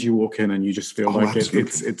 Sometimes you walk in and you just feel like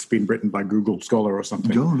it's been written by Google Scholar or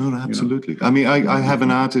something. No, absolutely. I mean, I have an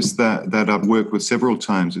artist that I've worked with several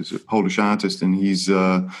times. He's a Polish artist, and he's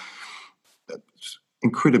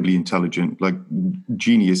incredibly intelligent, like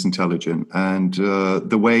genius intelligent. And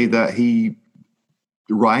the way that he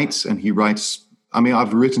writes, I mean,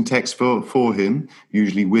 I've written text for him,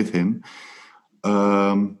 usually with him.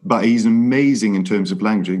 But he's amazing in terms of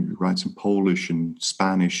language. He writes in Polish and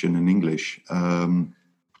Spanish and in English.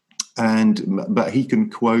 But he can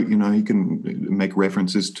quote, he can make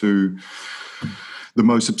references to the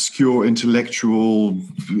most obscure intellectual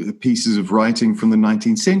pieces of writing from the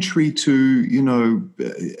 19th century to,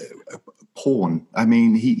 porn. I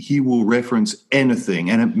mean, he will reference anything,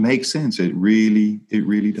 and it makes sense. It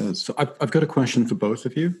really does. So I've got a question for both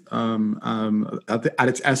of you. At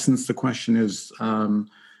its essence, the question is,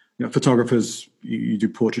 photographers, you do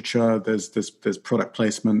portraiture. There's product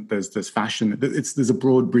placement. There's fashion. There's a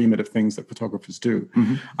broad remit of things that photographers do.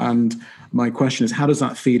 Mm-hmm. And my question is, how does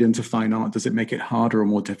that feed into fine art? Does it make it harder or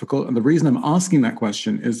more difficult? And the reason I'm asking that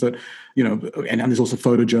question is that, and there's also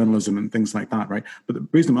photojournalism and things like that, right? But the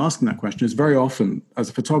reason I'm asking that question is very often, as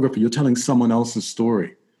a photographer, you're telling someone else's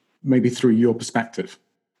story, maybe through your perspective,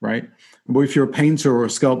 right? But if you're a painter or a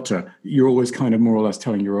sculptor, you're always kind of more or less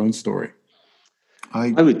telling your own story.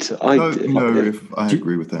 I don't know if I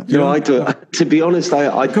agree with that. I do. To be honest,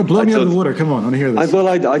 Come blow me out of the water. Come on, I want to hear this.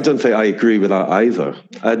 I don't think I agree with that either.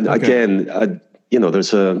 And again,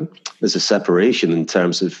 there's a separation in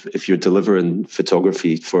terms of if you're delivering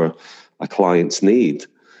photography for a client's need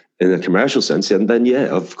in a commercial sense, and then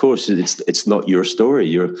of course it's not your story.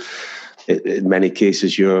 You're in many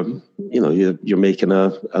cases you're making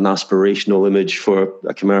an aspirational image for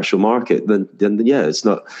a commercial market, then yeah, it's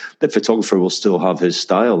not. The photographer will still have his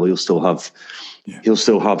style. He'll still have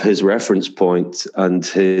his reference point and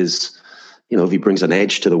his, if he brings an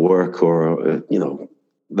edge to the work, or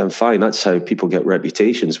then fine. That's how people get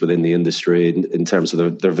reputations within the industry in terms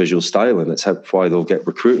of their visual style, and that's why they'll get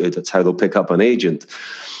recruited. That's how they'll pick up an agent.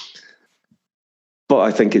 But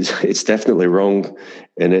I think it's definitely wrong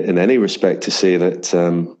in any respect to say that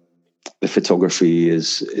the photography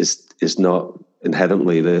is not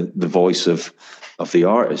inherently the voice of the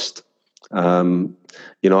artist. I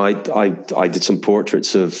did some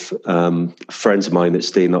portraits of friends of mine that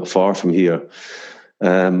stay not far from here,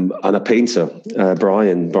 and a painter,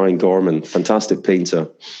 Brian Gorman, fantastic painter,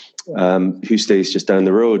 who stays just down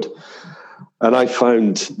the road. And I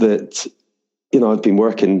found that, I've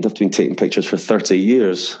been taking pictures for 30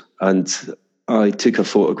 years, and I took a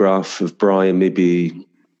photograph of Brian maybe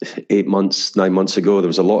 9 months ago. There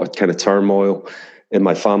was a lot of kind of turmoil in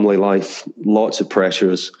my family life, lots of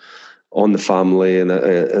pressures on the family and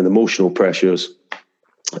emotional pressures.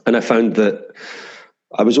 And I found that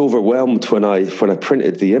I was overwhelmed when I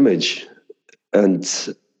printed the image,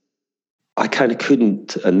 and I kind of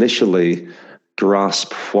couldn't initially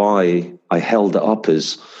grasp why I held it up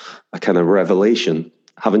as a kind of revelation,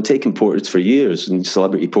 having taken portraits for years and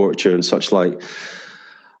celebrity portraiture and such like.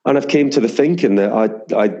 And I've came to the thinking that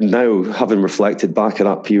I now, having reflected back at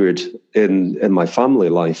that period in my family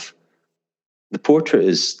life, the portrait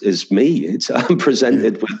is me. I'm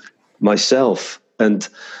presented with myself, and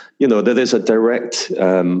there is a direct,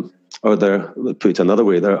 put it another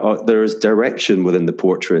way, there is direction within the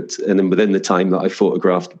portrait, and then within the time that I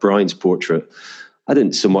photographed Brian's portrait, I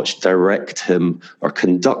didn't so much direct him or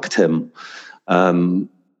conduct him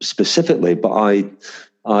specifically, but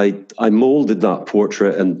I molded that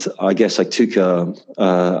portrait, and I guess I took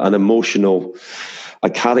I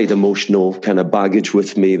carried emotional kind of baggage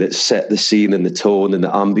with me that set the scene and the tone and the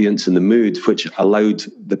ambience and the mood, which allowed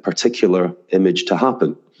the particular image to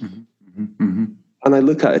happen. Mm-hmm. Mm-hmm. And I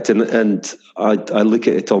look at it and I look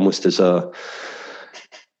at it almost as a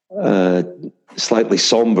slightly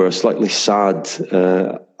somber, slightly sad,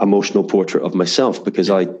 emotional portrait of myself, because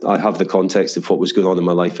I have the context of what was going on in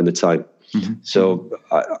my life in the time. Mm-hmm. So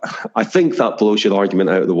I think that blows your argument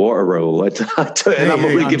out of the water, Raoul.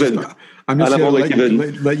 I'm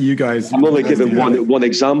only giving one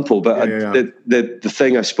example, but the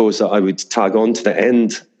thing I suppose that I would tag on to the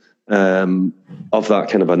end of that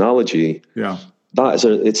kind of analogy,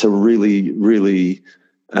 it's a really, really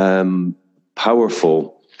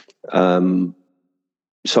powerful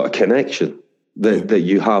sort of connection that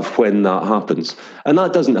you have when that happens, and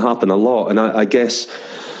that doesn't happen a lot. And I guess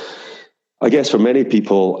for many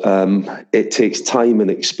people, it takes time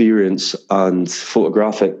and experience and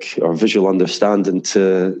photographic or visual understanding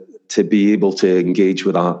to be able to engage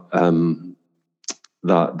with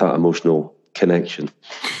that emotional connection.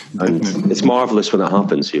 And it's marvelous when it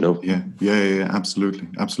happens, Yeah, absolutely.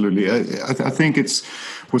 I think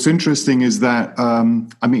what's interesting is that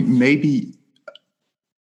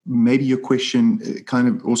maybe your question kind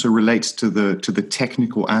of also relates to the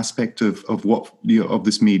technical aspect of what of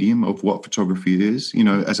this medium, of what photography is.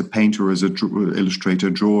 As a painter, as a illustrator,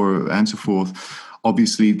 drawer, and so forth.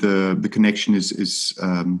 Obviously, the connection is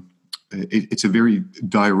it's a very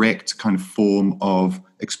direct kind of form of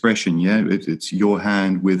expression. Yeah, it's your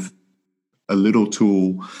hand with a little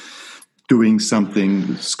tool doing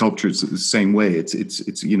something. Sculpture, it's the same way. It's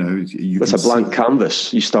it's a blank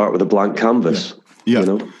canvas. You start with a blank canvas.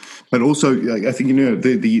 Yeah. But also, I think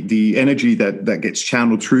the energy that gets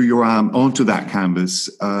channeled through your arm onto that canvas.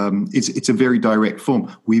 It's a very direct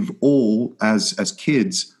form. We've all, as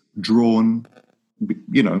kids, drawn,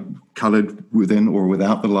 colored within or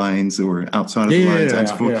without the lines or outside of the lines, and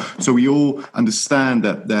so forth. Yeah. So we all understand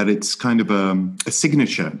that it's kind of a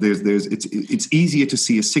signature. It's easier to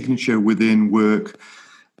see a signature within work.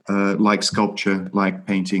 Like sculpture, like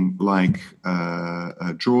painting, like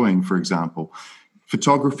drawing, for example.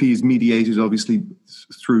 Photography is mediated, obviously,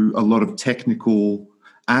 through a lot of technical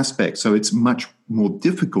aspects. So it's much more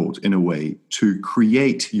difficult, in a way, to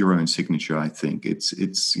create your own signature. I think it's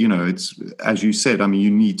as you said. I mean, you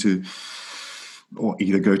need to, or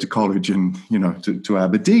either go to college and to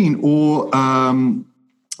Aberdeen, or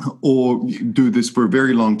do this for a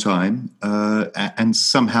very long time and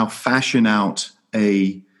somehow fashion out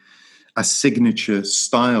a signature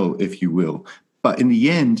style, if you will. But in the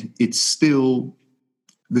end, it's still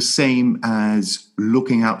the same as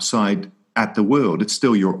looking outside at the world. It's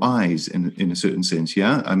still your eyes in a certain sense,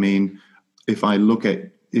 yeah? I mean, if I look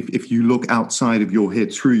at if you look outside of your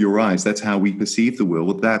head through your eyes, that's how we perceive the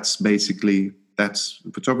world. That's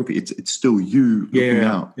photography. It's still you looking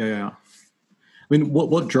out. Yeah. I mean,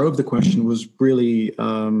 what drove the question was really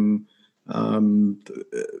the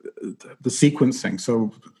sequencing.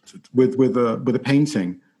 So with a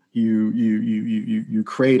painting, you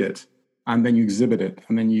create it and then you exhibit it,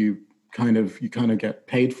 and then you kind of get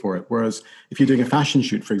paid for it. Whereas if you're doing a fashion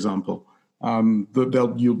shoot, for example,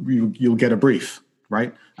 you'll get a brief,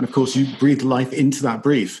 right? And of course, you breathe life into that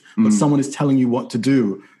brief, but someone is telling you what to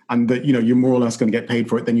do, and that you're more or less going to get paid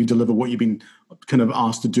for it. Then you deliver what you've been kind of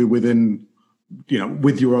asked to do within,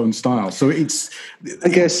 with your own style. So it's. I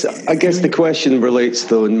guess the question relates,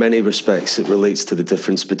 though, in many respects, it relates to the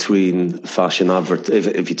difference between fashion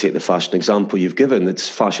if you take the fashion example you've given, it's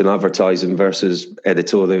fashion advertising versus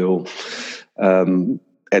editorial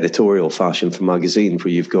fashion for magazine,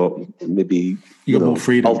 where you've got maybe you got more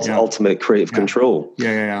freedom, ultimate creative control.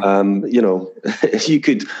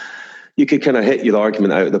 You could kind of hit your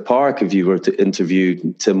argument out of the park if you were to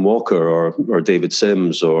interview Tim Walker or David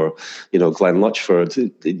Sims or Glenn Luchford.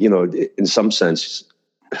 In some sense,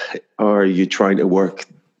 are you trying to work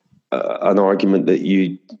an argument that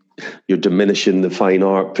you're diminishing the fine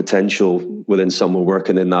art potential within someone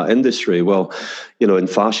working in that industry? Well, in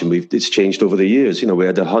fashion, it's changed over the years. We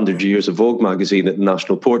had 100 years of Vogue magazine at the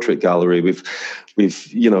National Portrait Gallery. We've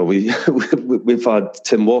had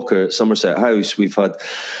Tim Walker at Somerset House. We've had,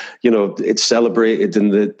 it's celebrated,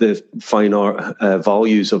 and the fine art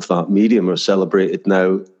values of that medium are celebrated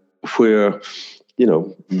now, where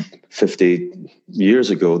 50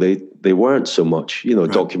 years ago they weren't so much.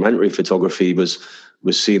 Right. Documentary photography was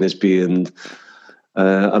seen as being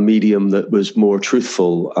a medium that was more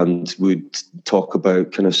truthful and would talk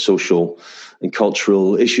about kind of social and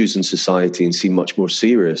cultural issues in society and seem much more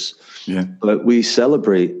serious. Yeah. But we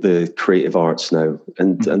celebrate the creative arts now,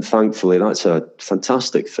 and thankfully that's a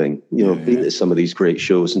fantastic thing. Being at some of these great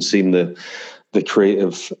shows and seeing the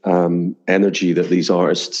creative energy that these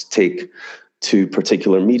artists take to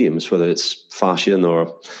particular mediums, whether it's fashion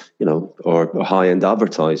or high-end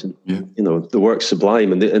advertising. Yeah. The work's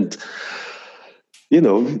sublime, and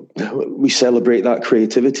we celebrate that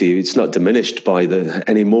creativity. It's not diminished by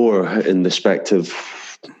anymore in respect of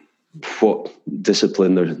what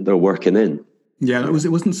discipline they're working in. Yeah, it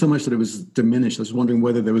wasn't so much that it was diminished. I was wondering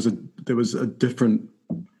whether there was a different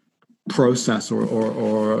process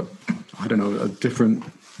or I don't know, a different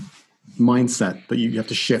mindset that you have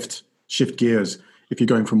to shift gears if you're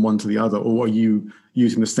going from one to the other, or are you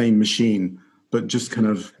using the same machine but just kind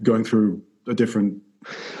of going through a different?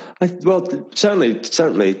 Well,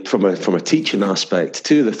 certainly from a teaching aspect,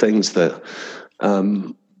 two of the things that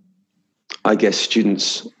I guess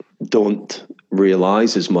students don't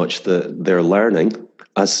realize as much that they're learning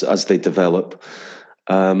as they develop,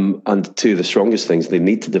 and two of the strongest things they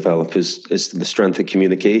need to develop is the strength of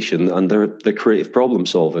communication and their creative problem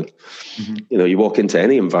solving. Mm-hmm. You walk into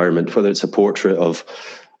any environment, whether it's a portrait of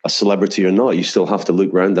a celebrity or not, you still have to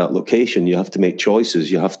look around that location. You have to make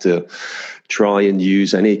choices. You have to try and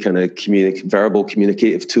use any kind of verbal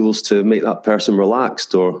communicative tools to make that person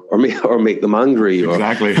relaxed or make them angry.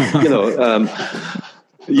 Exactly.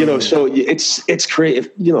 So it's creative.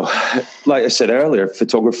 Like I said earlier,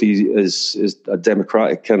 photography is a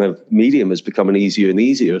democratic kind of medium, is becoming easier and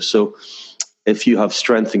easier. So if you have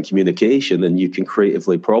strength in communication and you can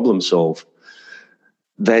creatively problem solve,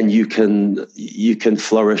 then you can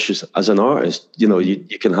flourish as an artist.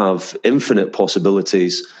 You can have infinite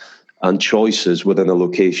possibilities and choices within a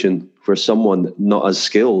location where someone not as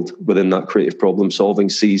skilled within that creative problem solving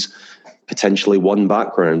sees potentially one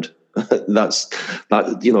background.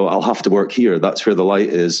 I'll have to work here. That's where the light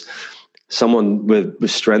is. Someone with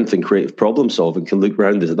strength in creative problem solving can look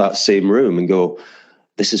around at that same room and go,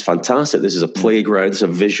 this is fantastic. This is a playground. It's a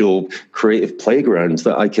visual creative playground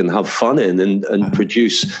that I can have fun in and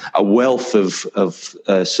produce a wealth of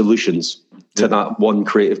solutions to that one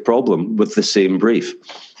creative problem with the same brief.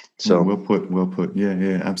 So well put.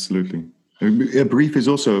 Yeah, absolutely. A brief is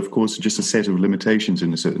also, of course, just a set of limitations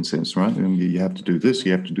in a certain sense, right? And you have to do this,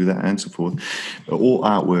 you have to do that, and so forth. All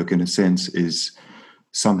artwork, in a sense, is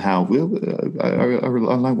somehow. I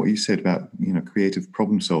like what you said about creative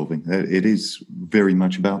problem solving. It is very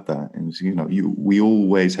much about that, and we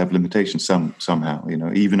always have limitations somehow.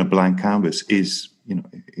 Even a blank canvas is, in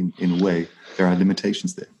a way, there are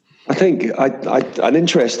limitations there. I think an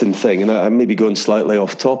interesting thing, and I may be going slightly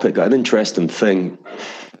off topic, an interesting thing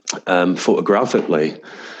photographically,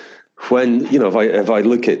 when if I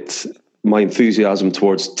look at my enthusiasm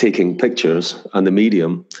towards taking pictures and the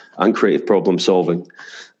medium and creative problem solving,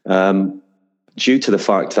 due to the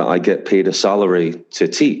fact that I get paid a salary to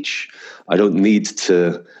teach, I don't need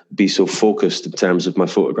to be so focused in terms of my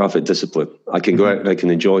photographic discipline. I can go out and I can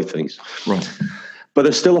enjoy things. Right. But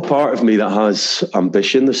there's still a part of me that has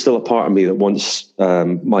ambition. There's still a part of me that wants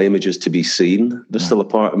my images to be seen. There's still a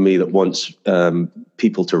part of me that wants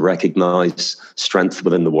people to recognize strength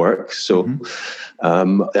within the work. So,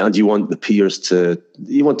 and you want the peers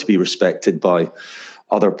you want to be respected by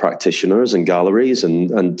other practitioners and galleries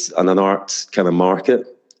and an art kind of market.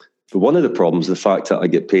 But one of the problems, the fact that I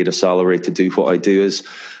get paid a salary to do what I do, is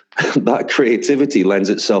that creativity lends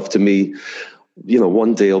itself to me.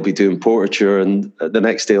 One day I'll be doing portraiture, and the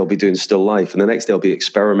next day I'll be doing still life, and the next day I'll be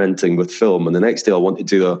experimenting with film, and the next day I'll want to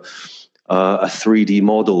do a 3D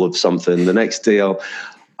model of something. The next day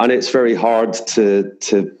and it's very hard to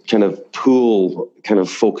kind of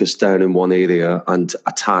focus down in one area and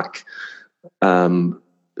attack,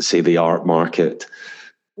 say, the art market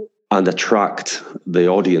and attract the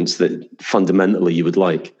audience that fundamentally you would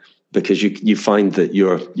like, because you find that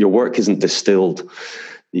your work isn't distilled.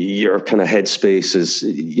 Your kind of headspace is,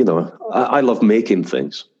 I love making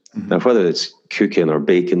things. Now, whether it's cooking or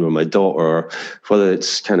baking with my daughter, or whether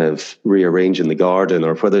it's kind of rearranging the garden,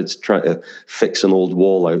 or whether it's trying to fix an old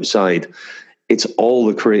wall outside, it's all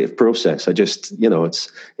the creative process. I just,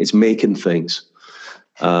 it's making things.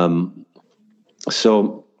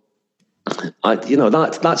 So,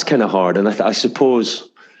 that's kind of hard. And I suppose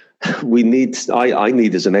I need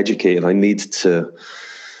as an educator, I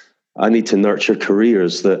need to nurture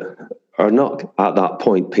careers that are not at that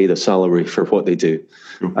point paid a salary for what they do.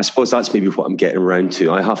 Sure. I suppose that's maybe what I'm getting around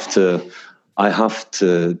to. I have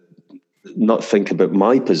to not think about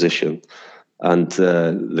my position and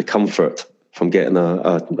the comfort from getting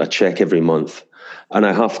a check every month. And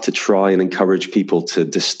I have to try and encourage people to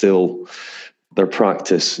distill their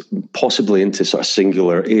practice possibly into sort of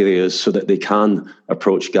singular areas so that they can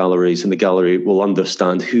approach galleries and the gallery will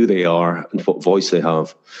understand who they are and what voice they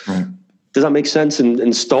have. Right. Does that make sense?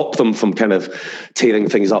 And stop them from kind of tearing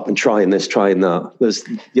things up and trying this, trying that. There's,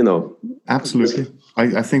 Absolutely.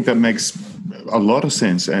 I think that makes a lot of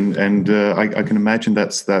sense. And I can imagine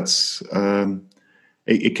it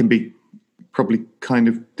can be probably kind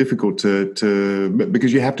of difficult to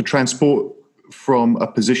because you have to transport from a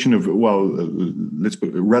position of, let's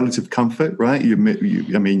put relative comfort, right? You've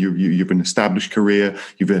an established career.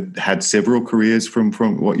 You've had several careers from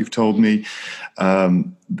what you've told me.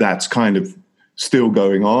 That's kind of still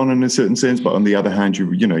going on in a certain sense. But on the other hand,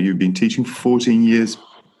 you've been teaching for 14 years.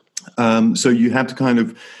 So you have to kind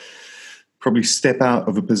of probably step out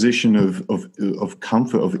of a position of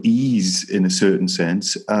comfort, of ease in a certain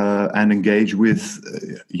sense, and engage with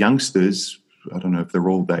youngsters. I don't know if they're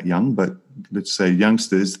all that young, but let's say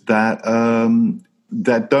youngsters that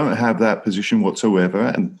don't have that position whatsoever.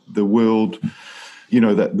 And the world,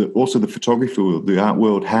 also the photography world, the art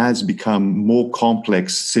world has become more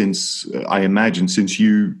complex since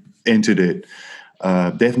you entered it.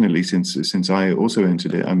 Definitely since I also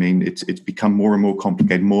entered it. I mean, it's become more and more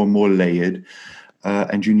complicated, more and more layered,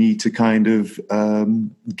 and you need to kind of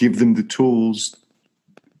give them the tools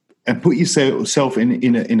and put yourself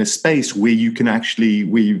in a space where you can actually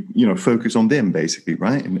focus on them, basically,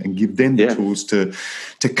 right, and give them the tools to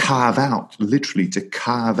carve out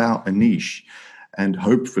a niche, and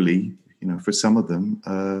hopefully, for some of them,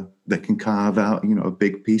 they can carve out a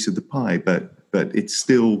big piece of the pie, but it's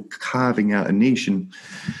still carving out a niche, and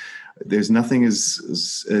there's nothing as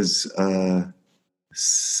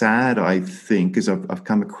sad, I think, as I've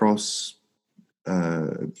come across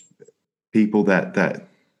people that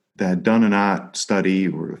had done an art study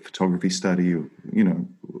or a photography study,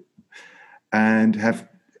 and have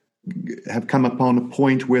come upon a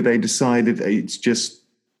point where they decided it's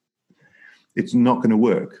not going to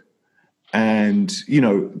work. And,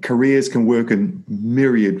 careers can work in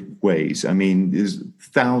myriad ways. I mean, there's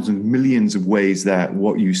thousands, millions of ways that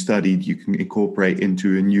what you studied, you can incorporate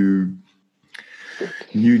into a new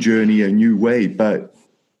journey, a new way. But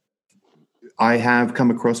I have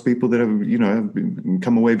come across people that have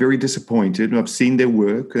come away very disappointed. I've seen their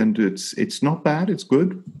work, and it's not bad. It's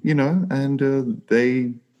good, and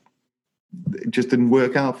it just didn't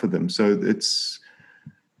work out for them. So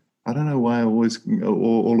I don't know why I always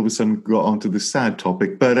all of a sudden got onto this sad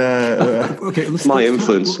topic, but okay, my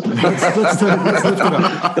influence. Let's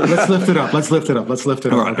lift it up. All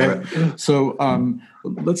right, okay. Right. So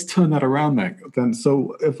let's turn that around then.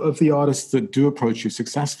 So of the artists that do approach you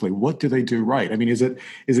successfully, what do they do right? I mean, is it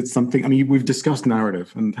something? I mean, we've discussed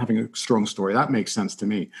narrative and having a strong story. That makes sense to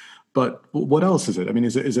me. But what else is it? I mean,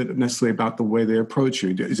 is it necessarily about the way they approach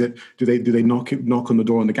you? Do they knock on the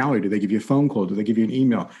door in the gallery? Do they give you a phone call? Do they give you an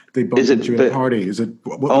email? Do they bump into you at a party? Is it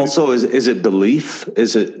is it belief?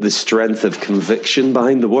 Is it the strength of conviction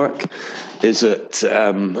behind the work? Is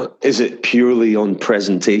it purely on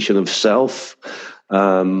presentation of self?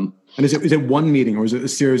 And is it one meeting, or is it a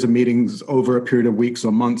series of meetings over a period of weeks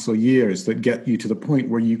or months or years that get you to the point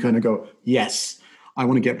where you kind of go, yes, I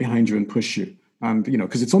want to get behind you and push you? And,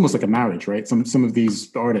 because it's almost like a marriage, right? Some of these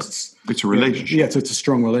artists. It's a relationship. Yeah, it's a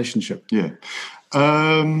strong relationship. Yeah.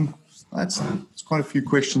 That's quite a few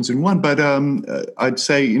questions in one. But I'd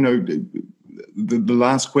say, the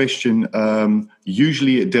last question,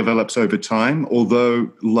 usually it develops over time, although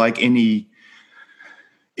like any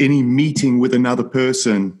meeting with another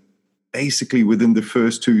person, basically within the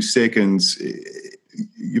first 2 seconds,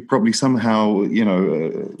 you probably somehow,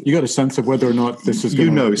 you got a sense of whether or not this is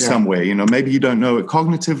going to... somewhere, maybe you don't know it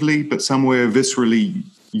cognitively, but somewhere viscerally,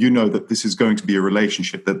 that this is going to be a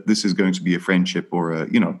relationship, that this is going to be a friendship or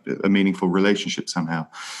a meaningful relationship somehow.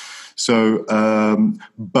 So,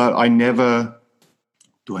 but I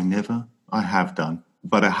have done,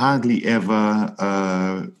 but I hardly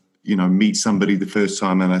ever, meet somebody the first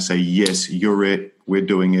time and I say, yes, you're it, we're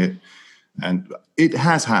doing it. And it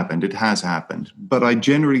has happened. But I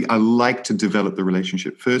like to develop the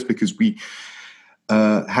relationship first, because we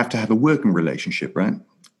have to have a working relationship, right?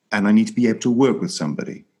 And I need to be able to work with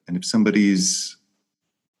somebody. And if somebody is,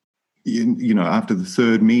 after the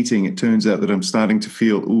third meeting, it turns out that I'm starting to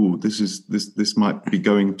feel, this might be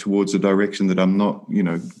going towards a direction that I'm not,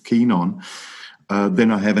 keen on,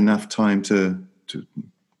 then I have enough time to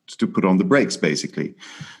put on the brakes, basically.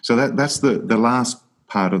 So that's the last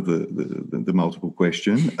part of the multiple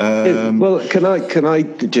question. Well, can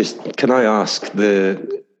I ask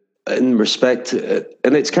in respect,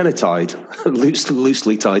 and it's kind of tied,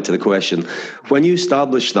 loosely tied to the question. When you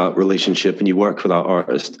establish that relationship and you work with that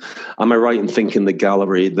artist, am I right in thinking the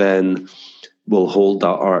gallery then will hold that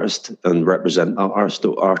artist and represent that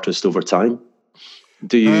artist over time?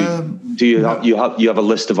 Do you have a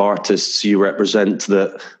list of artists you represent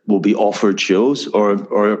that will be offered shows,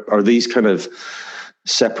 or are these kind of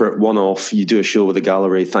separate one-off? You do a show with a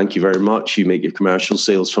gallery, thank you very much, you make your commercial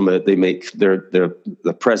sales from it, they make their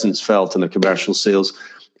presence felt in their commercial sales,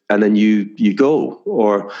 and then you go?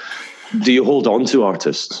 Or do you hold on to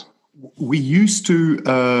artists? We used to,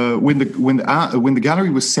 when the gallery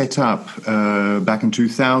was set up back in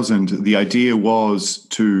 2000, the idea was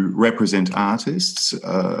to represent artists.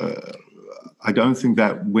 I don't think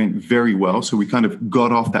that went very well, so we kind of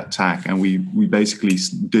got off that tack and we basically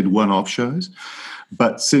did one-off shows.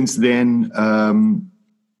 But since then,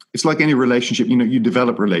 it's like any relationship, you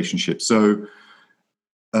develop relationships. So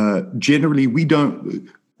generally we don't,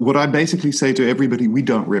 what I basically say to everybody, we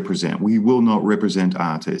don't represent, we will not represent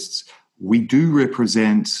artists. We do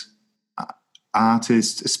represent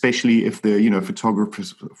artists, especially if they're,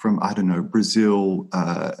 photographers from, Brazil,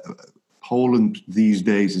 Poland these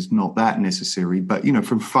days is not that necessary, but,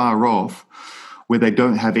 from far off, where they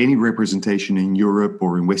don't have any representation in Europe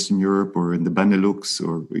or in Western Europe or in the Benelux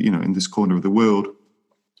or, in this corner of the world,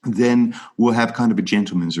 then we'll have kind of a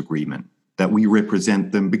gentleman's agreement that we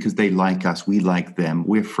represent them because they like us, we like them,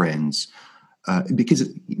 we're friends, because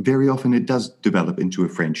very often it does develop into a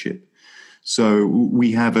friendship. So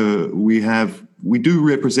we do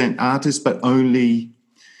represent artists, but only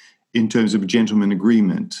in terms of a gentleman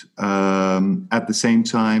agreement. At the same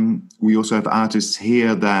time, we also have artists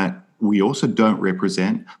here that we also don't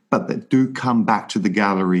represent, but that do come back to the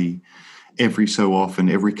gallery every so often,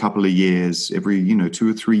 every couple of years, every 2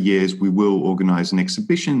 or 3 years, we will organize an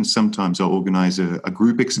exhibition. Sometimes I'll organize a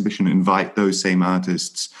group exhibition, invite those same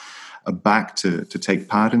artists back to take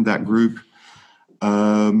part in that group.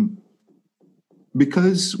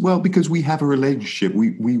 Because we have a relationship.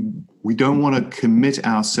 We don't want to commit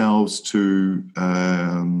ourselves to,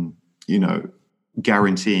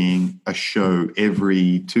 guaranteeing a show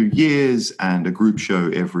every 2 years and a group show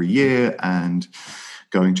every year and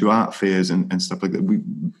going to art fairs and stuff like that.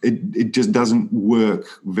 It just doesn't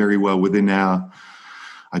work very well within our,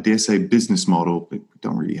 I dare say, business model. We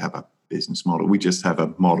don't really have a business model. We just have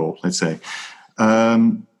a model, let's say.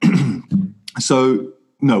 So,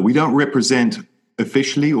 no, we don't represent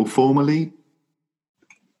officially or formally,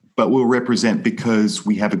 but we'll represent because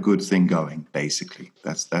we have a good thing going, basically.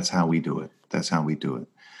 That's how we do it. That's how we do it.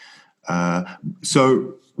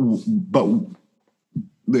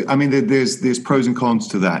 There's pros and cons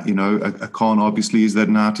to that. A con obviously is that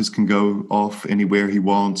an artist can go off anywhere he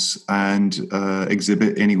wants and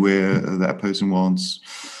exhibit anywhere that person wants,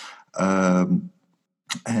 and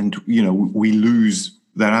we lose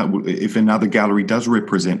if another gallery does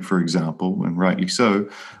represent, for example, and rightly so,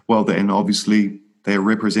 well, then obviously they're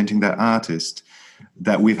representing that artist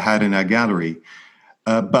that we've had in our gallery.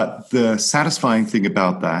 But the satisfying thing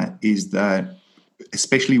about that is that,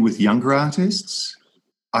 especially with younger artists,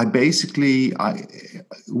 I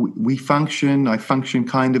function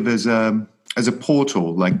kind of as a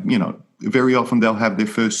portal. Like, very often they'll have their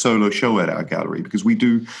first solo show at our gallery because we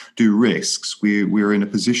do risks. We're in a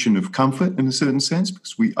position of comfort in a certain sense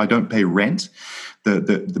because I don't pay rent.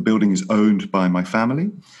 The building is owned by my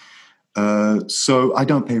family, so I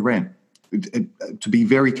don't pay rent. To be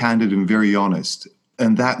very candid and very honest,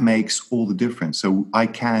 and that makes all the difference. So I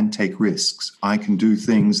can take risks. I can do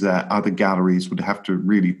things that other galleries would have to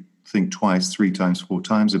really think twice, 3 times, 4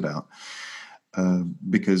 times about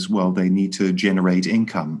because, well, they need to generate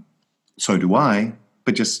income. So do I,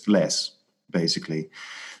 but just less, basically.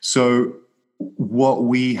 So what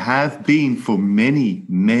we have been for many,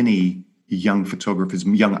 many young photographers,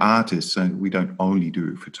 young artists, and we don't only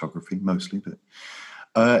do photography mostly, but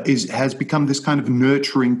has become this kind of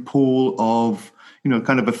nurturing pool of,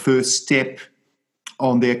 kind of a first step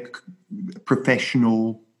on their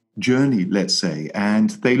professional journey, let's say.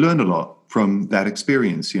 And they learn a lot from that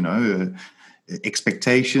experience,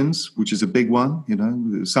 expectations, which is a big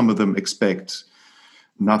one. Some of them expect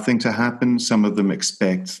nothing to happen. Some of them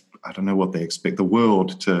expect, I don't know what they expect, the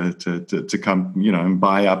world to come, and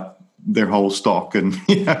buy up their whole stock. And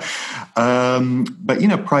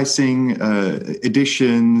but pricing,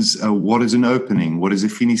 editions, what is an opening, what is a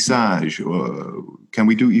finissage, can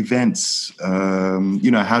we do events,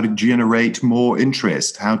 how to generate more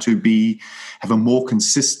interest, how to have a more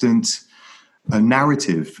consistent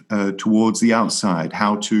narrative towards the outside,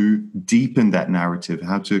 how to deepen that narrative,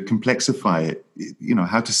 how to complexify it,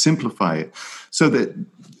 how to simplify it, so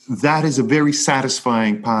that is a very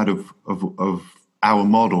satisfying part of our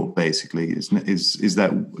model. Basically, is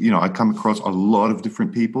that I come across a lot of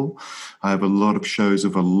different people. I have a lot of shows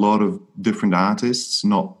of a lot of different artists,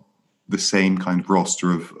 not the same kind of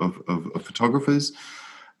roster of photographers,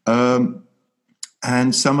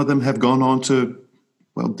 and some of them have gone on to,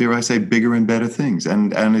 well, dare I say, bigger and better things,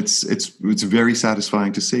 and it's very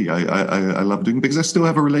satisfying to see. I love doing it because I still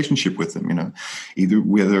have a relationship with them, either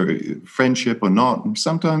whether friendship or not. And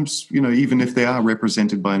sometimes, even if they are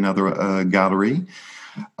represented by another gallery,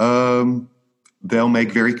 they'll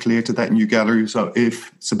make very clear to that new gallery. So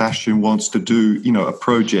if Sebastian wants to do, a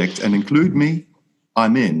project and include me,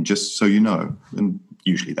 I'm in. Just so you know. And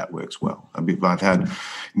usually that works well. I mean, I've had,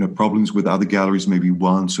 problems with other galleries maybe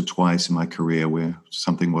once or twice in my career where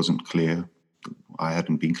something wasn't clear. I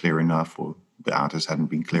hadn't been clear enough, or the artist hadn't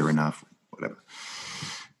been clear enough, whatever.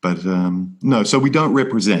 But no, so we don't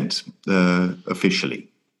represent officially.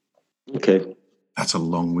 Okay. That's a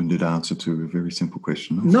long-winded answer to a very simple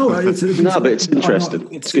question. No, but it's interesting.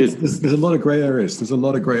 It's good. There's a lot of grey areas. There's a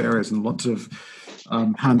lot of grey areas and lots of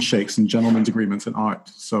handshakes and gentlemen's agreements in art.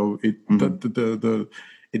 So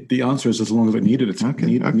the answer is as long as it needed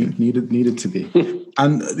to be.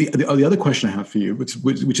 And the other question I have for you, which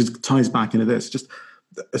ties back into this, just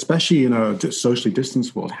especially in a socially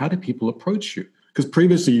distanced world, how do people approach you? Because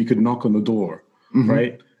previously you could knock on the door,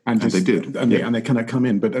 right? And they did, and they kind of come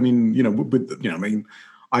in. But I mean,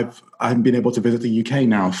 I haven't been able to visit the UK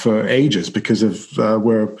now for ages because of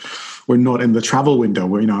we're not in the travel window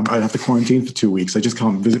where I have to quarantine for 2 weeks. I just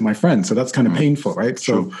can't visit my friends, so that's kind of painful, right?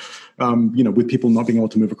 So, with people not being able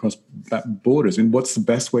to move across that borders, and what's the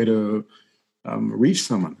best way to reach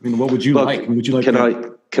someone? I mean, what would you like? Would you like?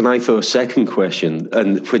 Can I throw a second question,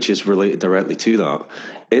 and which is related directly to that?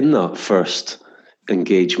 In that first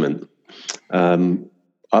engagement,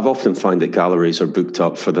 I've often find that galleries are booked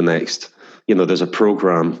up for the next. There's a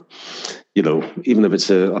program. Even if it's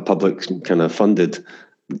a public kind of funded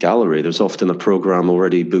gallery, there's often a program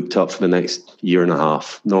already booked up for the next year and a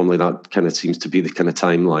half. Normally, that kind of seems to be the kind of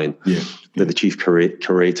timeline that the chief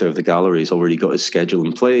curator of the gallery has already got his schedule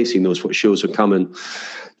in place. He knows what shows are coming.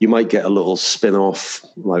 You might get a little spin-off,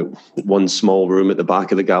 like one small room at the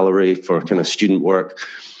back of the gallery for kind of student work.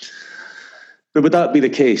 But would that be the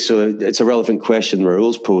case? So it's a relevant question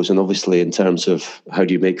Raoul's posing, obviously, in terms of how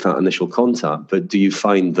do you make that initial contact? But do you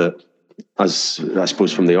find that, as I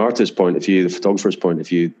suppose from the artist's point of view, the photographer's point of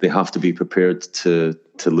view, they have to be prepared to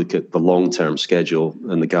look at the long-term schedule,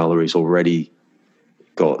 and the gallery's already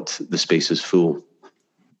got the spaces full?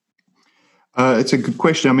 It's a good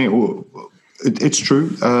question. I mean, it's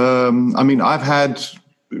true. I mean, I've had...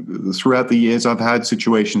 Throughout the years, I've had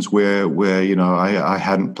situations where I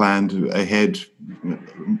hadn't planned ahead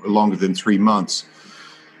longer than 3 months,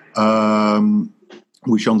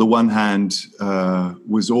 which on the one hand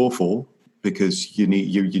was awful, because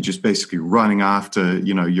you're just basically running after,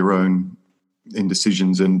 your own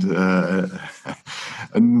indecisions and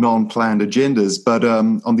non-planned agendas. But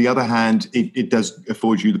on the other hand, it does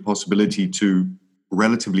afford you the possibility to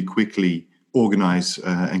relatively quickly organize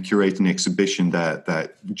and curate an exhibition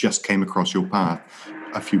that just came across your path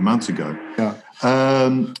a few months ago. Yeah.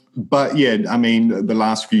 But yeah, I mean, the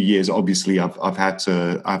last few years, obviously, I've had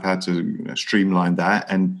to streamline that,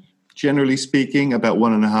 and generally speaking, about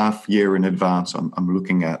 1.5 years in advance, I'm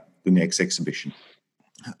looking at the next exhibition.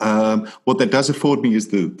 What that does afford me is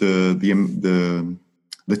the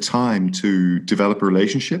time to develop a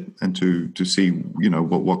relationship and to see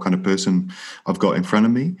what kind of person I've got in front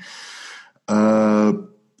of me.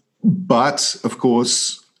 But of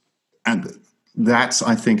course, and that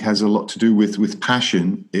I think has a lot to do with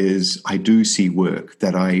passion, is I do see work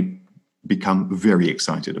that I become very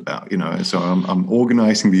excited about, so I'm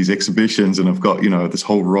organizing these exhibitions, and I've got this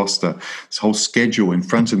whole roster, this whole schedule in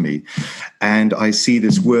front of me, and I see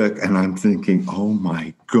this work and I'm thinking, oh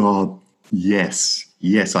my God, yes,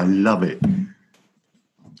 I love it.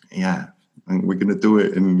 Yeah, and we're going to do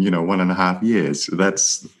it in 1.5 years.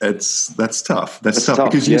 That's tough. That's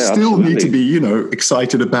tough because you still absolutely need to be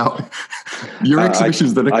excited about your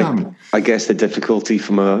exhibitions that are coming. I guess the difficulty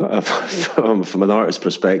from from an artist's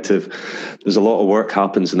perspective, there's a lot of work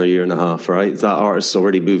happens in 1.5 years, right? That artist's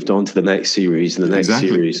already moved on to the next series and the next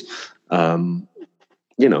series, or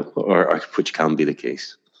which can be the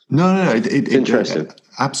case. No, it's interesting.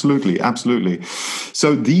 Absolutely.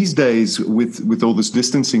 So these days, with all this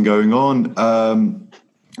distancing going on,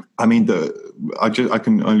 I mean, I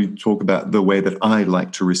can only talk about the way that I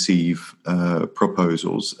like to receive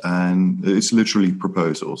proposals, and it's literally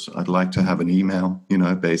proposals. I'd like to have an email,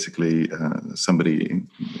 basically somebody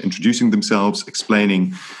introducing themselves,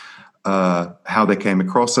 explaining how they came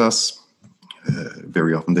across us.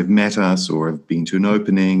 Very often they've met us or have been to an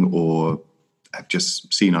opening or have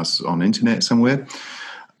just seen us on internet somewhere.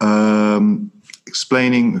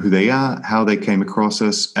 Explaining who they are, how they came across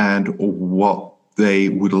us, and what they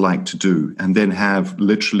would like to do, and then have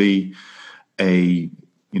literally a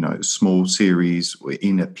small series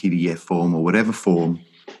in a PDF form or whatever form,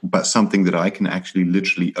 but something that I can actually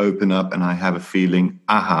literally open up, and I have a feeling,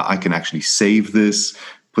 I can actually save this,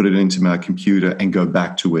 put it into my computer, and go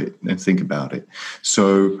back to it and think about it.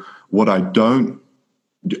 So what I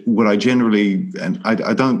generally, and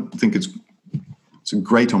I don't think it's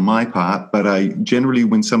great on my part, but I generally,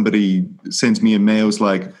 when somebody sends me emails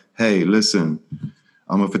like, hey, listen,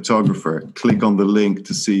 I'm a photographer, click on the link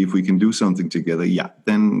to see if we can do something together. Yeah,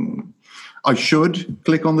 then I should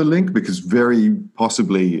click on the link, because very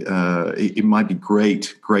possibly it might be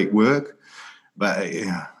great work, but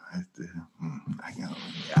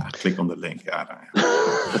click on the link. I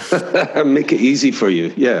don't know. Make it easy for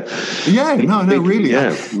you. Yeah. Yeah. No, really.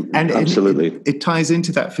 Yeah. And absolutely, it ties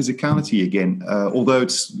into that physicality again. Although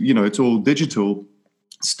it's all digital,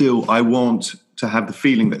 still I want to have the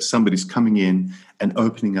feeling that somebody's coming in and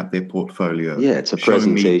opening up their portfolio. Yeah, it's a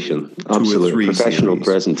presentation. Absolutely, professional series.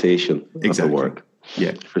 Presentation of the work.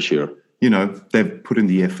 Yeah, for sure. They've put in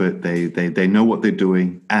the effort. They know what they're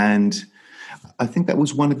doing, and I think that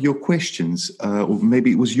was one of your questions, or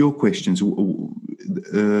maybe it was your questions. No,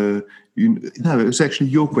 it was actually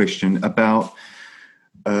your question about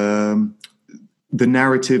the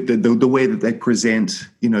narrative, the way that they present,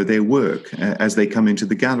 their work as they come into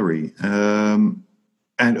the gallery.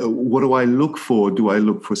 And what do I look for? Do I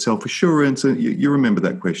look for self-assurance? You remember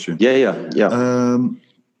that question? Yeah.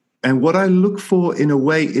 And what I look for, in a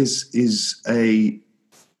way, is a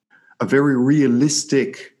very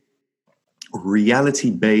realistic,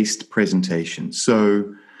 reality-based presentation.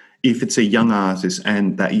 So if it's a young artist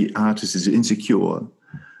and that artist is insecure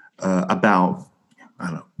about,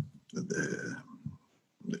 I don't know,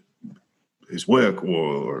 his work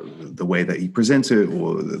or the way that he presents it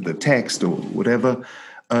or the text or whatever,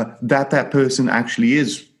 that person actually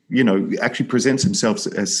is, actually presents himself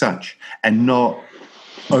as such, and not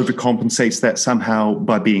overcompensates that somehow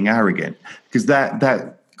by being arrogant, because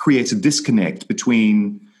that creates a disconnect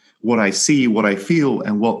between what I see, what I feel,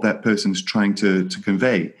 and what that person is trying to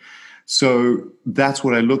convey. So that's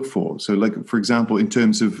what I look for. So, like, for example, in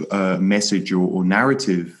terms of message or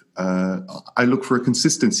narrative, I look for a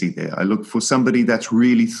consistency there. I look for somebody that's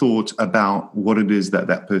really thought about what it is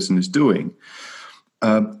that person is doing.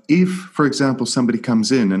 If, for example, somebody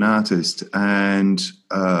comes in, an artist, and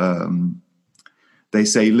they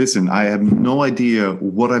say, listen, I have no idea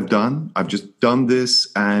what I've done. I've just done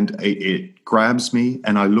this, and it grabs me,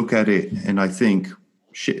 and I look at it and I think,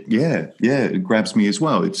 shit, yeah, it grabs me as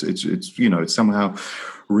well. It's somehow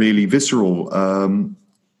really visceral.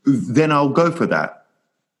 then I'll go for that.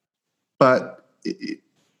 But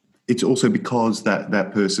it's also because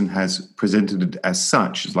that person has presented it as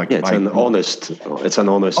such. It's like it's an honest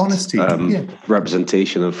honesty,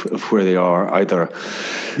 representation of where they are, either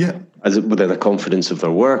as within a confidence of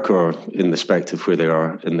their work or in respect of where they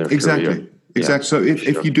are in their career. Exactly. So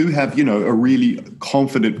if you do have, a really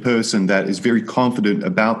confident person that is very confident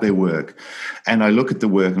about their work, and I look at the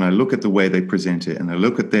work and I look at the way they present it and I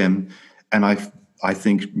look at them and I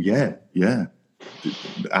think,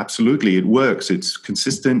 absolutely, it works. It's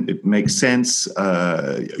consistent. It makes sense.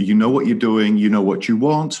 You know what you're doing. You know what you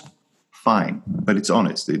want. Fine. But it's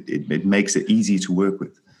honest. It makes it easy to work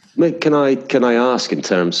with. Can I ask in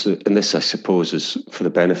terms, and this I suppose is for the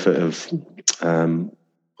benefit of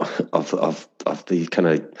the kind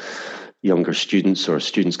of younger students or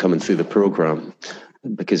students coming through the program,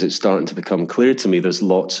 because it's starting to become clear to me there's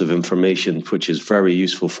lots of information which is very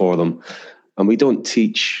useful for them, and we don't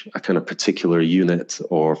teach a kind of particular unit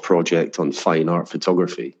or project on fine art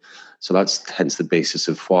photography. So that's hence the basis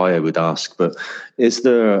of why I would ask. But is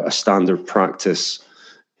there a standard practice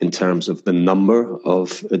in terms of the number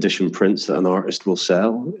of edition prints that an artist will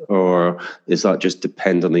sell, or is that just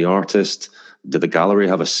depend on the artist? Do the gallery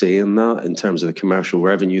have a say in that in terms of the commercial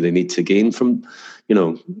revenue they need to gain from,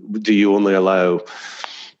 do you only allow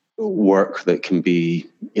work that can be,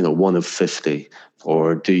 1 of 50,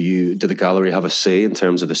 or do the gallery have a say in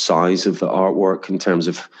terms of the size of the artwork, in terms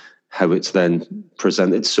of how it's then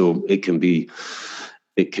presented, so it can be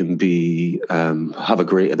have a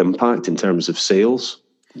greater impact in terms of sales?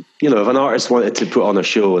 If an artist wanted to put on a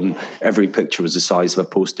show and every picture was the size of a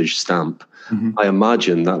postage stamp, I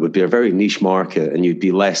imagine that would be a very niche market, and you'd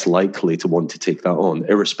be less likely to want to take that on,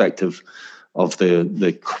 irrespective of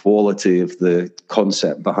the quality of the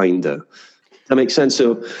concept behind it. Does that make sense?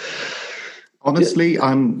 So, honestly,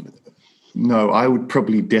 I would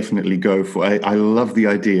probably definitely go for. I love the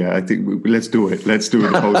idea. I think let's do it. Let's do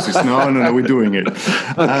it. No, we're doing it.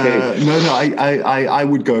 Okay. I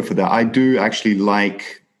would go for that. I do actually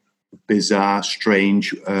like bizarre,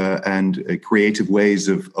 strange, and creative ways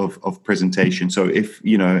of presentation. So if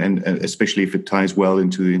and especially if it ties well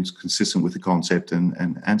into consistent with the concept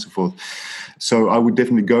and so forth. So I would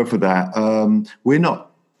definitely go for that. We're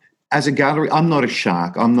not. As a gallery, I'm not a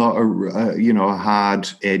shark. I'm not a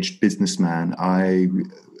hard-edged businessman. I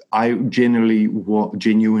genuinely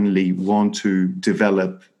want to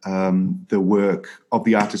develop the work of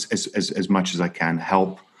the artist as much as I can.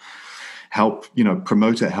 Help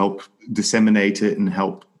promote it, help disseminate it, and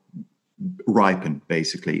help ripen,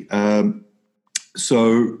 basically.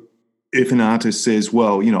 So if an artist says,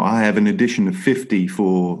 well, I have an edition of 50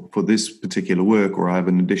 for this particular work, or I have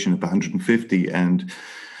an edition of 150, and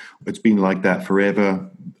it's been like that forever,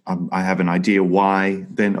 I have an idea why,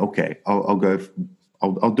 then okay, I'll go,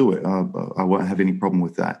 I'll do it. I won't have any problem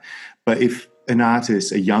with that. But if an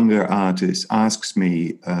artist, a younger artist, asks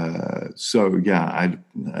me, I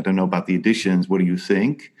don't know about the editions, what do you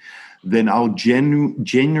think? Then I'll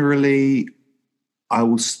generally, I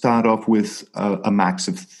will start off with a max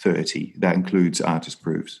of 30. That includes artist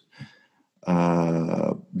proofs.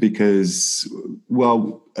 Because,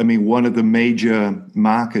 one of the major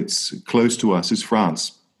markets close to us is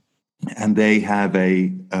France, and they have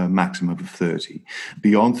a maximum of 30.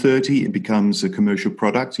 Beyond 30, it becomes a commercial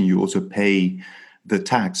product, and you also pay the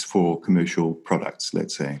tax for commercial products,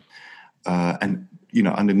 let's say. And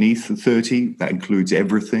underneath the 30, that includes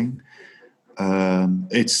everything.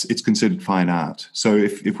 It's considered fine art. So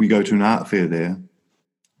if we go to an art fair there,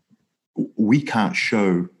 we can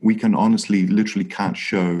honestly, literally can't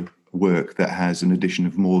show work that has an edition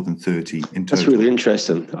of more than 30 in total. That's really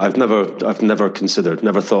interesting. I've never thought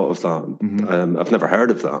of that. Mm-hmm. I've never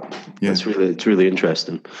heard of that. Yeah. It's really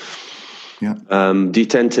interesting. Yeah. Do you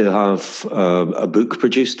tend to have a book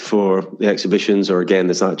produced for the exhibitions, or again,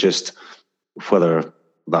 is that just whether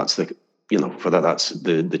that's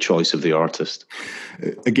the choice of the artist?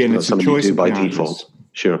 Again, it's a choice you do by default.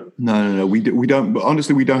 Sure. No. We don't.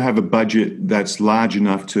 Honestly, we don't have a budget that's large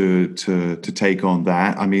enough to take on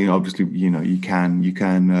that. I mean, obviously, you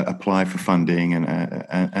can apply for funding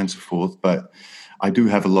and so forth. But I do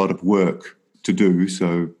have a lot of work to do.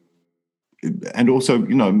 So, and also,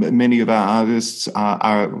 many of our artists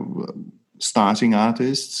are starting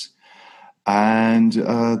artists, and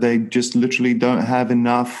they just literally don't have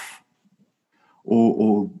enough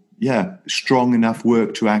strong enough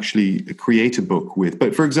work to actually create a book with.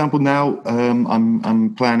 But for example, now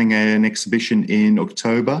I'm planning an exhibition in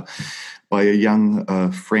October by a young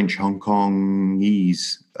French Hong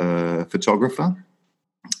Kongese photographer,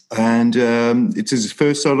 and it's his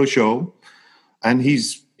first solo show, and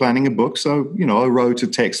he's planning a book. So, I wrote a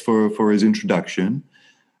text for his introduction.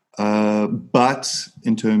 But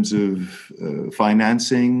in terms of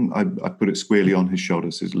financing, I put it squarely on his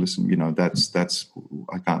shoulders. Says, listen, that's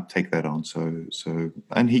I can't take that on. So,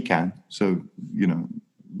 and he can. So,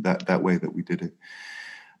 that way that we did it.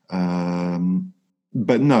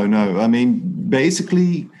 But no. I mean,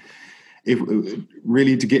 basically, if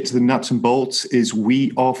really to get to the nuts and bolts is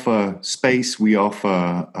we offer space, we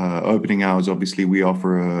offer opening hours. Obviously, we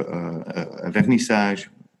offer a vernissage,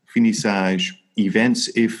 finissage, events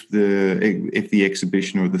if the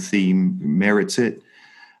exhibition or the theme merits it,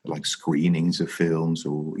 like screenings of films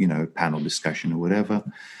or panel discussion or whatever.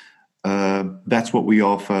 That's what we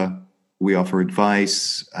offer. We offer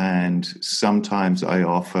advice, and sometimes I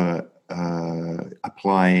offer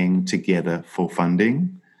applying together for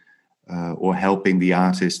funding or helping the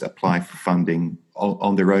artist apply for funding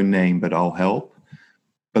on their own name, but I'll help.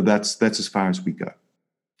 But that's as far as we go.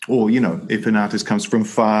 Or if an artist comes from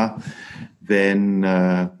far, then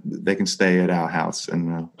they can stay at our house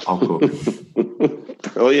and I'll cook.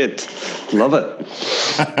 Brilliant. Love it.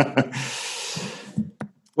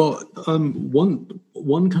 Well,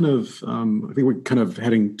 one kind of, I think we're kind of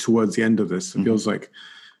heading towards the end of this. It feels like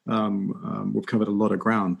we've covered a lot of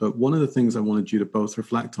ground. But one of the things I wanted you to both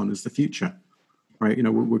reflect on is the future, right?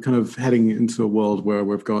 We're kind of heading into a world where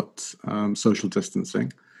we've got social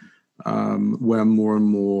distancing, where more and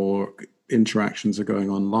more interactions are going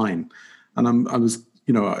online. And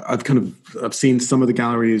I've seen some of the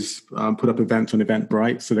galleries put up events on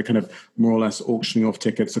Eventbrite, so they're kind of more or less auctioning off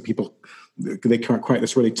tickets, so they can't create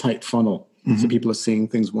this really tight funnel, so people are seeing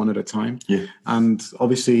things one at a time. Yeah. And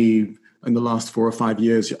obviously, in the last 4 or 5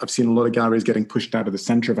 years, I've seen a lot of galleries getting pushed out of the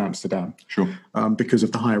center of Amsterdam, sure, because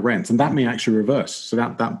of the higher rents, and that may actually reverse. So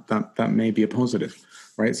that may be a positive,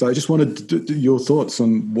 right? So I just wanted your thoughts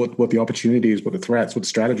on what the opportunities, what the threats, what the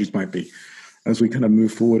strategies might be as we kind of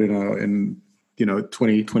move forward in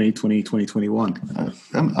 2020, 2021.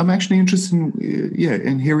 I'm actually interested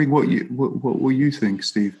in hearing what you think,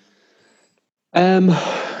 Steve.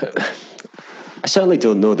 I certainly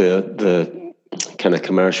don't know the kind of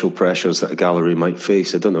commercial pressures that a gallery might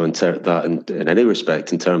face. I don't know that in any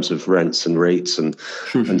respect in terms of rents and rates and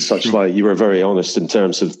such like. You were very honest in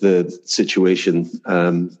terms of the situation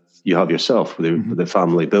you have yourself with the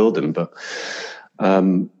family building, but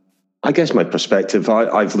I guess my perspective,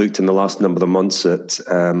 I've looked in the last number of months at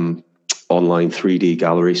online 3D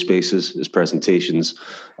gallery spaces as presentations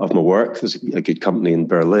of my work. There's a good company in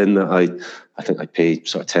Berlin that I think I pay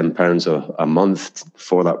sort of £10 a month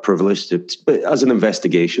for that privilege, but as an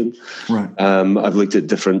investigation. Right. I've looked at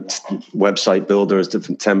different website builders,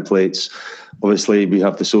 different templates. Obviously, we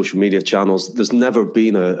have the social media channels. There's never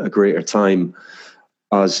been a greater time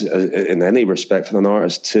as in any respect for an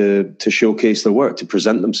artist to showcase their work, to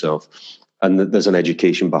present themselves. And there's an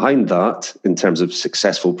education behind that in terms of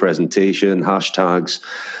successful presentation, hashtags,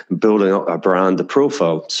 building up a brand, a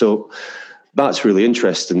profile. So that's really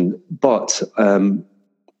interesting. But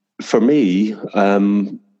for me,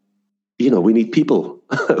 we need people.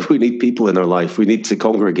 We need people in our life. We need to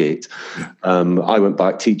congregate. I went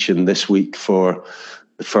back teaching this week for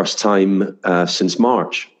the first time since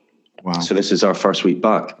March. Wow. So this is our first week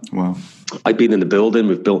back. Wow. I've been in the building.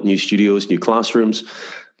 We've built new studios, new classrooms.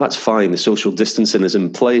 That's fine. The social distancing is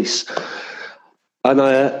in place. And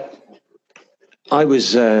I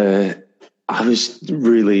was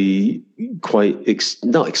really quite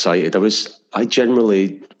not excited. I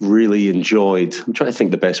generally really enjoyed. I'm trying to think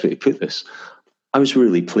the best way to put this. I was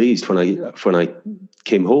really pleased when I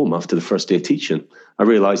came home after the first day of teaching. I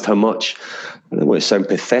realised how much. I don't want to sound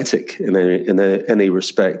pathetic in any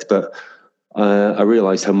respect, but I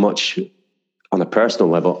realised how much, on a personal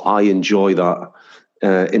level, I enjoy that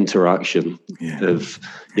interaction of,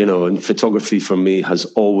 and photography for me has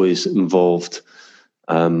always involved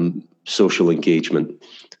social engagement.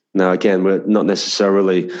 Now, again, we're not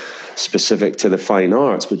necessarily specific to the fine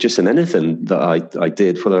arts, but just in anything that I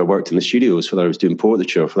did, whether I worked in the studios, whether I was doing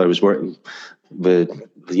portraiture, whether I was working with,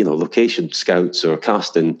 location scouts or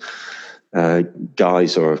casting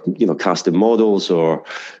guys or, casting models or,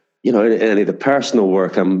 any of the personal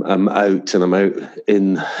work, I'm out and I'm out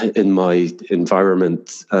in my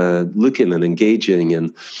environment, looking and engaging,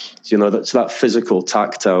 and that's that physical,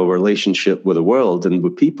 tactile relationship with the world and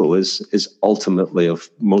with people is ultimately of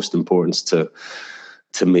most importance to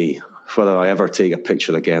me, whether I ever take a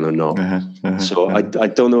picture again or not. So I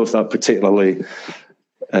don't know if that particularly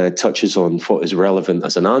touches on what is relevant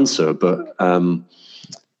as an answer, but I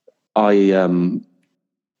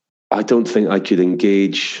don't think I could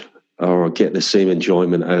engage or get the same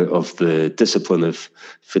enjoyment out of the discipline of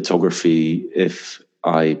photography if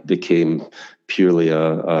I became purely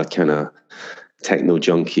a kind of techno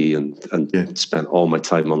junkie and spent all my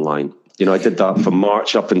time online. I did that from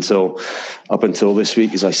March up until this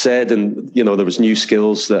week, as I said. And, there was new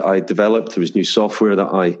skills that I developed. There was new software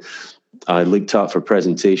that I looked at for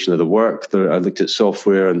presentation of the work. I looked at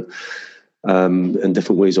software and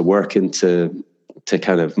different ways of working to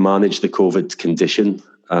kind of manage the COVID condition.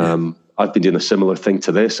 I've been doing a similar thing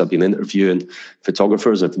to this. I've been interviewing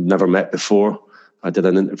photographers I've never met before. I did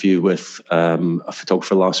an interview with a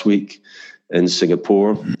photographer last week in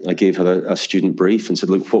Singapore. I gave her a student brief and said,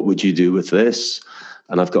 look, what would you do with this?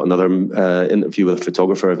 And I've got another interview with a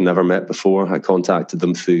photographer I've never met before. I contacted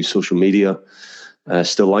them through social media.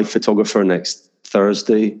 Still life photographer next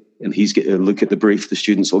Thursday. And he's going to look at the brief the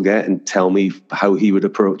students will get and tell me how he would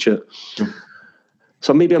approach it.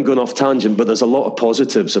 So maybe I'm going off tangent, but there's a lot of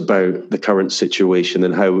positives about the current situation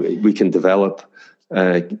and how we can develop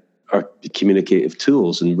our communicative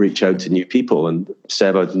tools and reach out to new people. And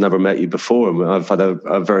Seb, I've never met you before. I've had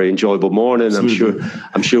a very enjoyable morning. Absolutely.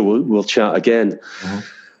 I'm sure we'll chat again. Uh-huh.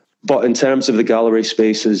 But in terms of the gallery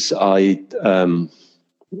spaces, I,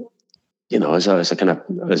 as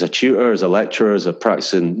a tutor, as a lecturer, as a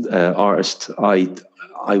practicing artist, I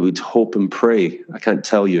would hope and pray. I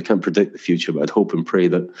can't predict the future, but I'd hope and pray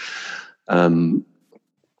that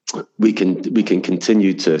we can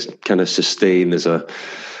continue to kind of sustain as a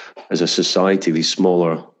society these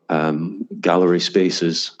smaller gallery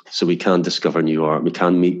spaces, so we can discover new art, we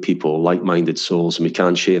can meet people, like-minded souls, and we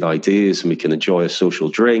can share ideas, and we can enjoy a social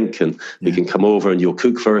drink, and we can come over and you'll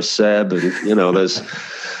cook for us, Seb, and there's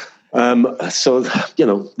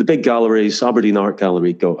the big galleries. Aberdeen Art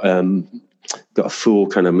Gallery got a full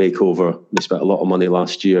kind of makeover. They spent a lot of money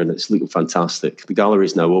last year and it's looking fantastic. The gallery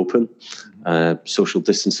is now open, social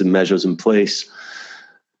distancing measures in place.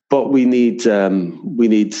 But we need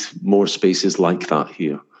more spaces like that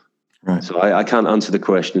here. Right. So I can't answer the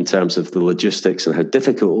question in terms of the logistics and how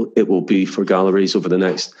difficult it will be for galleries over the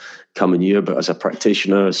next coming year. But as a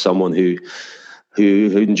practitioner, as someone who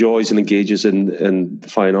enjoys and engages in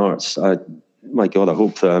fine arts, I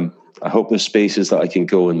hope there's spaces that I can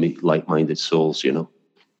go and meet like-minded souls. No,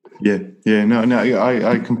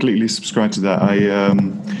 I completely subscribe to that.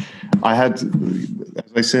 I had,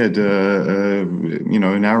 as I said,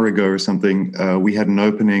 an hour ago or something, we had an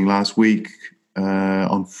opening last week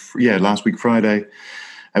last week Friday.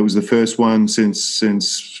 It was the first one since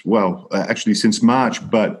March,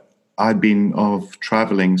 but I'd been off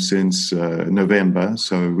traveling since November,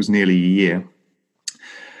 so it was nearly a year.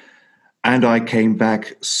 And I came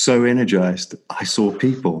back so energized. I saw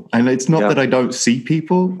people. And it's not that I don't see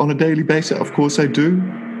people on a daily basis. Of course I do.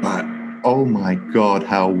 But oh my God,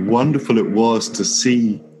 how wonderful it was to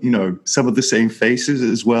see, some of the same faces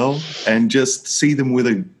as well, and just see them with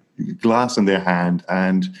a glass in their hand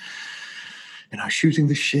and, shooting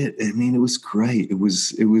the shit. I mean, it was great. It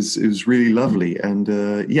was really lovely. And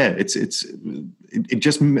it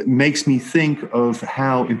just makes me think of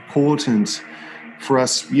how important for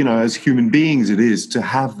us, as human beings, it is to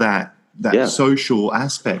have that social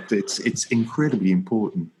aspect. It's incredibly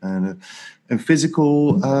important, and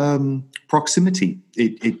physical proximity.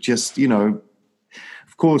 It just, of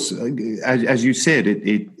course, as you said,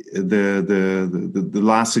 the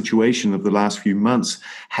last situation of the last few months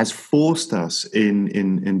has forced us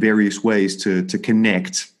in various ways to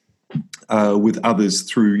connect with others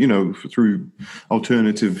through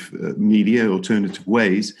alternative media, alternative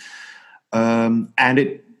ways.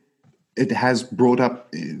 And it has brought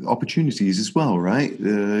up opportunities as well, right?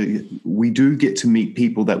 We do get to meet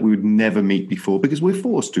people that we would never meet before because we're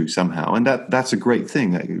forced to somehow, and that's a great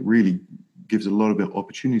thing. It really gives a lot of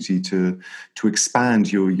opportunity to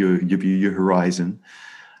expand your horizon.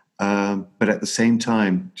 But at the same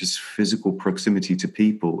time, just physical proximity to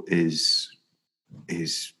people is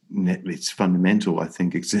it's fundamental. I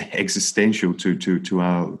think it's existential to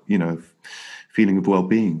our feeling of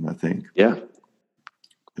well-being, I think. Yeah.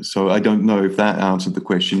 So I don't know if that answered the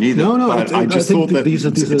question either. No, but I just thought that it's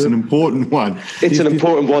an important one. It's an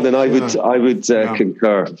important one, and I would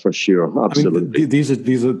concur for sure. Absolutely. I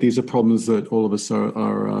mean, these are problems that all of us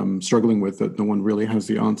are struggling with, that no one really has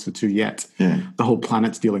the answer to yet. Yeah. The whole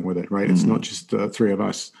planet's dealing with it, right? It's not just three of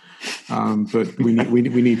us. But we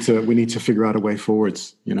need to figure out a way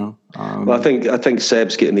forwards. Well, I think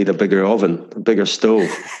Seb's going to need a bigger oven, a bigger stove.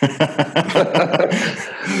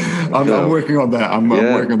 I'm working on that. I'm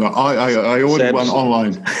working on that. I ordered one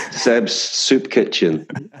online. Seb's soup kitchen.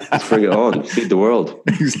 Let's bring it on. Feed the world.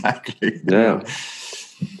 Exactly. Yeah.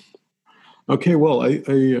 Okay, well,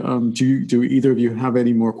 do either of you have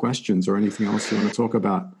any more questions or anything else you want to talk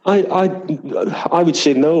about? I would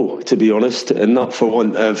say no, to be honest, and not for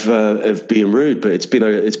want of being rude, but it's been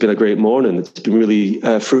a great morning. It's been really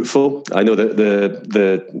fruitful. I know that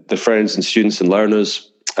the friends and students and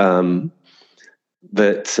learners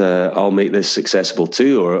that I'll make this accessible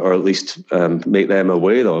to, or at least make them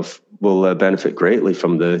aware of, will benefit greatly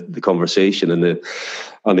from the conversation and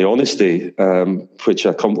the honesty, which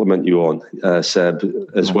I compliment you on, Seb,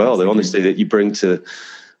 as well. The honesty that you bring to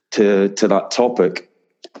that topic,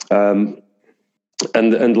 and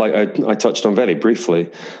like I touched on very briefly,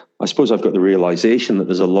 I suppose I've got the realization that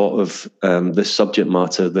there's a lot of this subject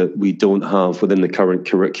matter that we don't have within the current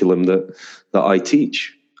curriculum that I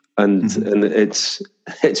teach. And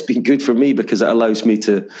it's been good for me because it allows me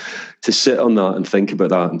to sit on that and think about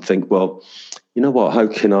that and think, well, you know what, how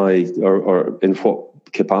can I, or in what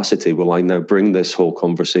capacity will I now bring this whole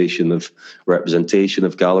conversation of representation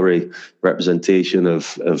of gallery, representation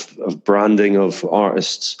of branding of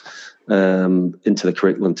artists into the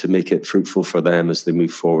curriculum to make it fruitful for them as they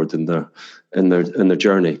move forward in their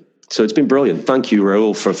journey. So it's been brilliant. Thank you,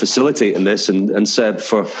 Raoul, for facilitating this, and Seb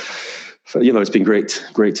for it's been great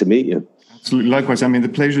to meet you. Absolutely. Likewise. I mean, the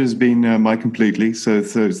pleasure has been mine completely. So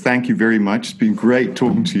thank you very much. It's been great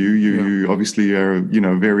talking to you. You obviously are,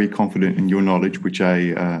 very confident in your knowledge, which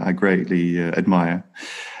I greatly admire.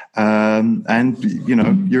 And,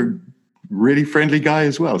 you're a really friendly guy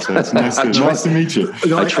as well. So it's nice to meet you.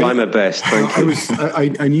 I try my best. Thank you.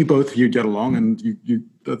 I knew both of you get along, and you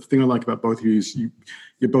the thing I like about both of you is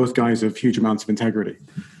you're both guys of huge amounts of integrity.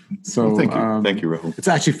 So well, thank you. Thank you, Rahul. It's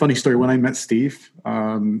actually a funny story. When I met Steve,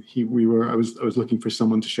 I was looking for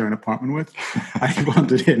someone to share an apartment with. I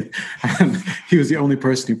wandered in, and he was the only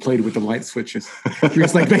person who played with the light switches. He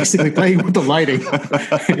was like basically playing with the lighting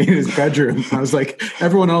in his bedroom. I was like,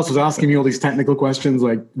 everyone else was asking me all these technical questions,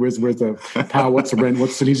 like where's the power, what's the rent,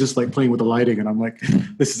 and he's just like playing with the lighting, and I'm like,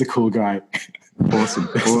 this is a cool guy. Awesome.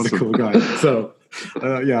 This is a cool guy. So.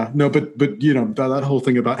 But that whole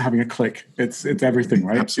thing about having a click, it's everything,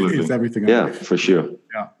 right? Absolutely. It's everything. Yeah, for sure.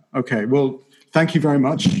 Yeah. Okay. Well, thank you very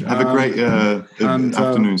much. Have a great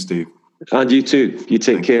afternoon, Steve. And you too. You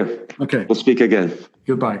take care. Okay. We'll speak again.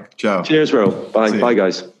 Goodbye. Ciao. Cheers, Raoul. Bye. Bye,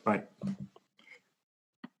 guys. Bye.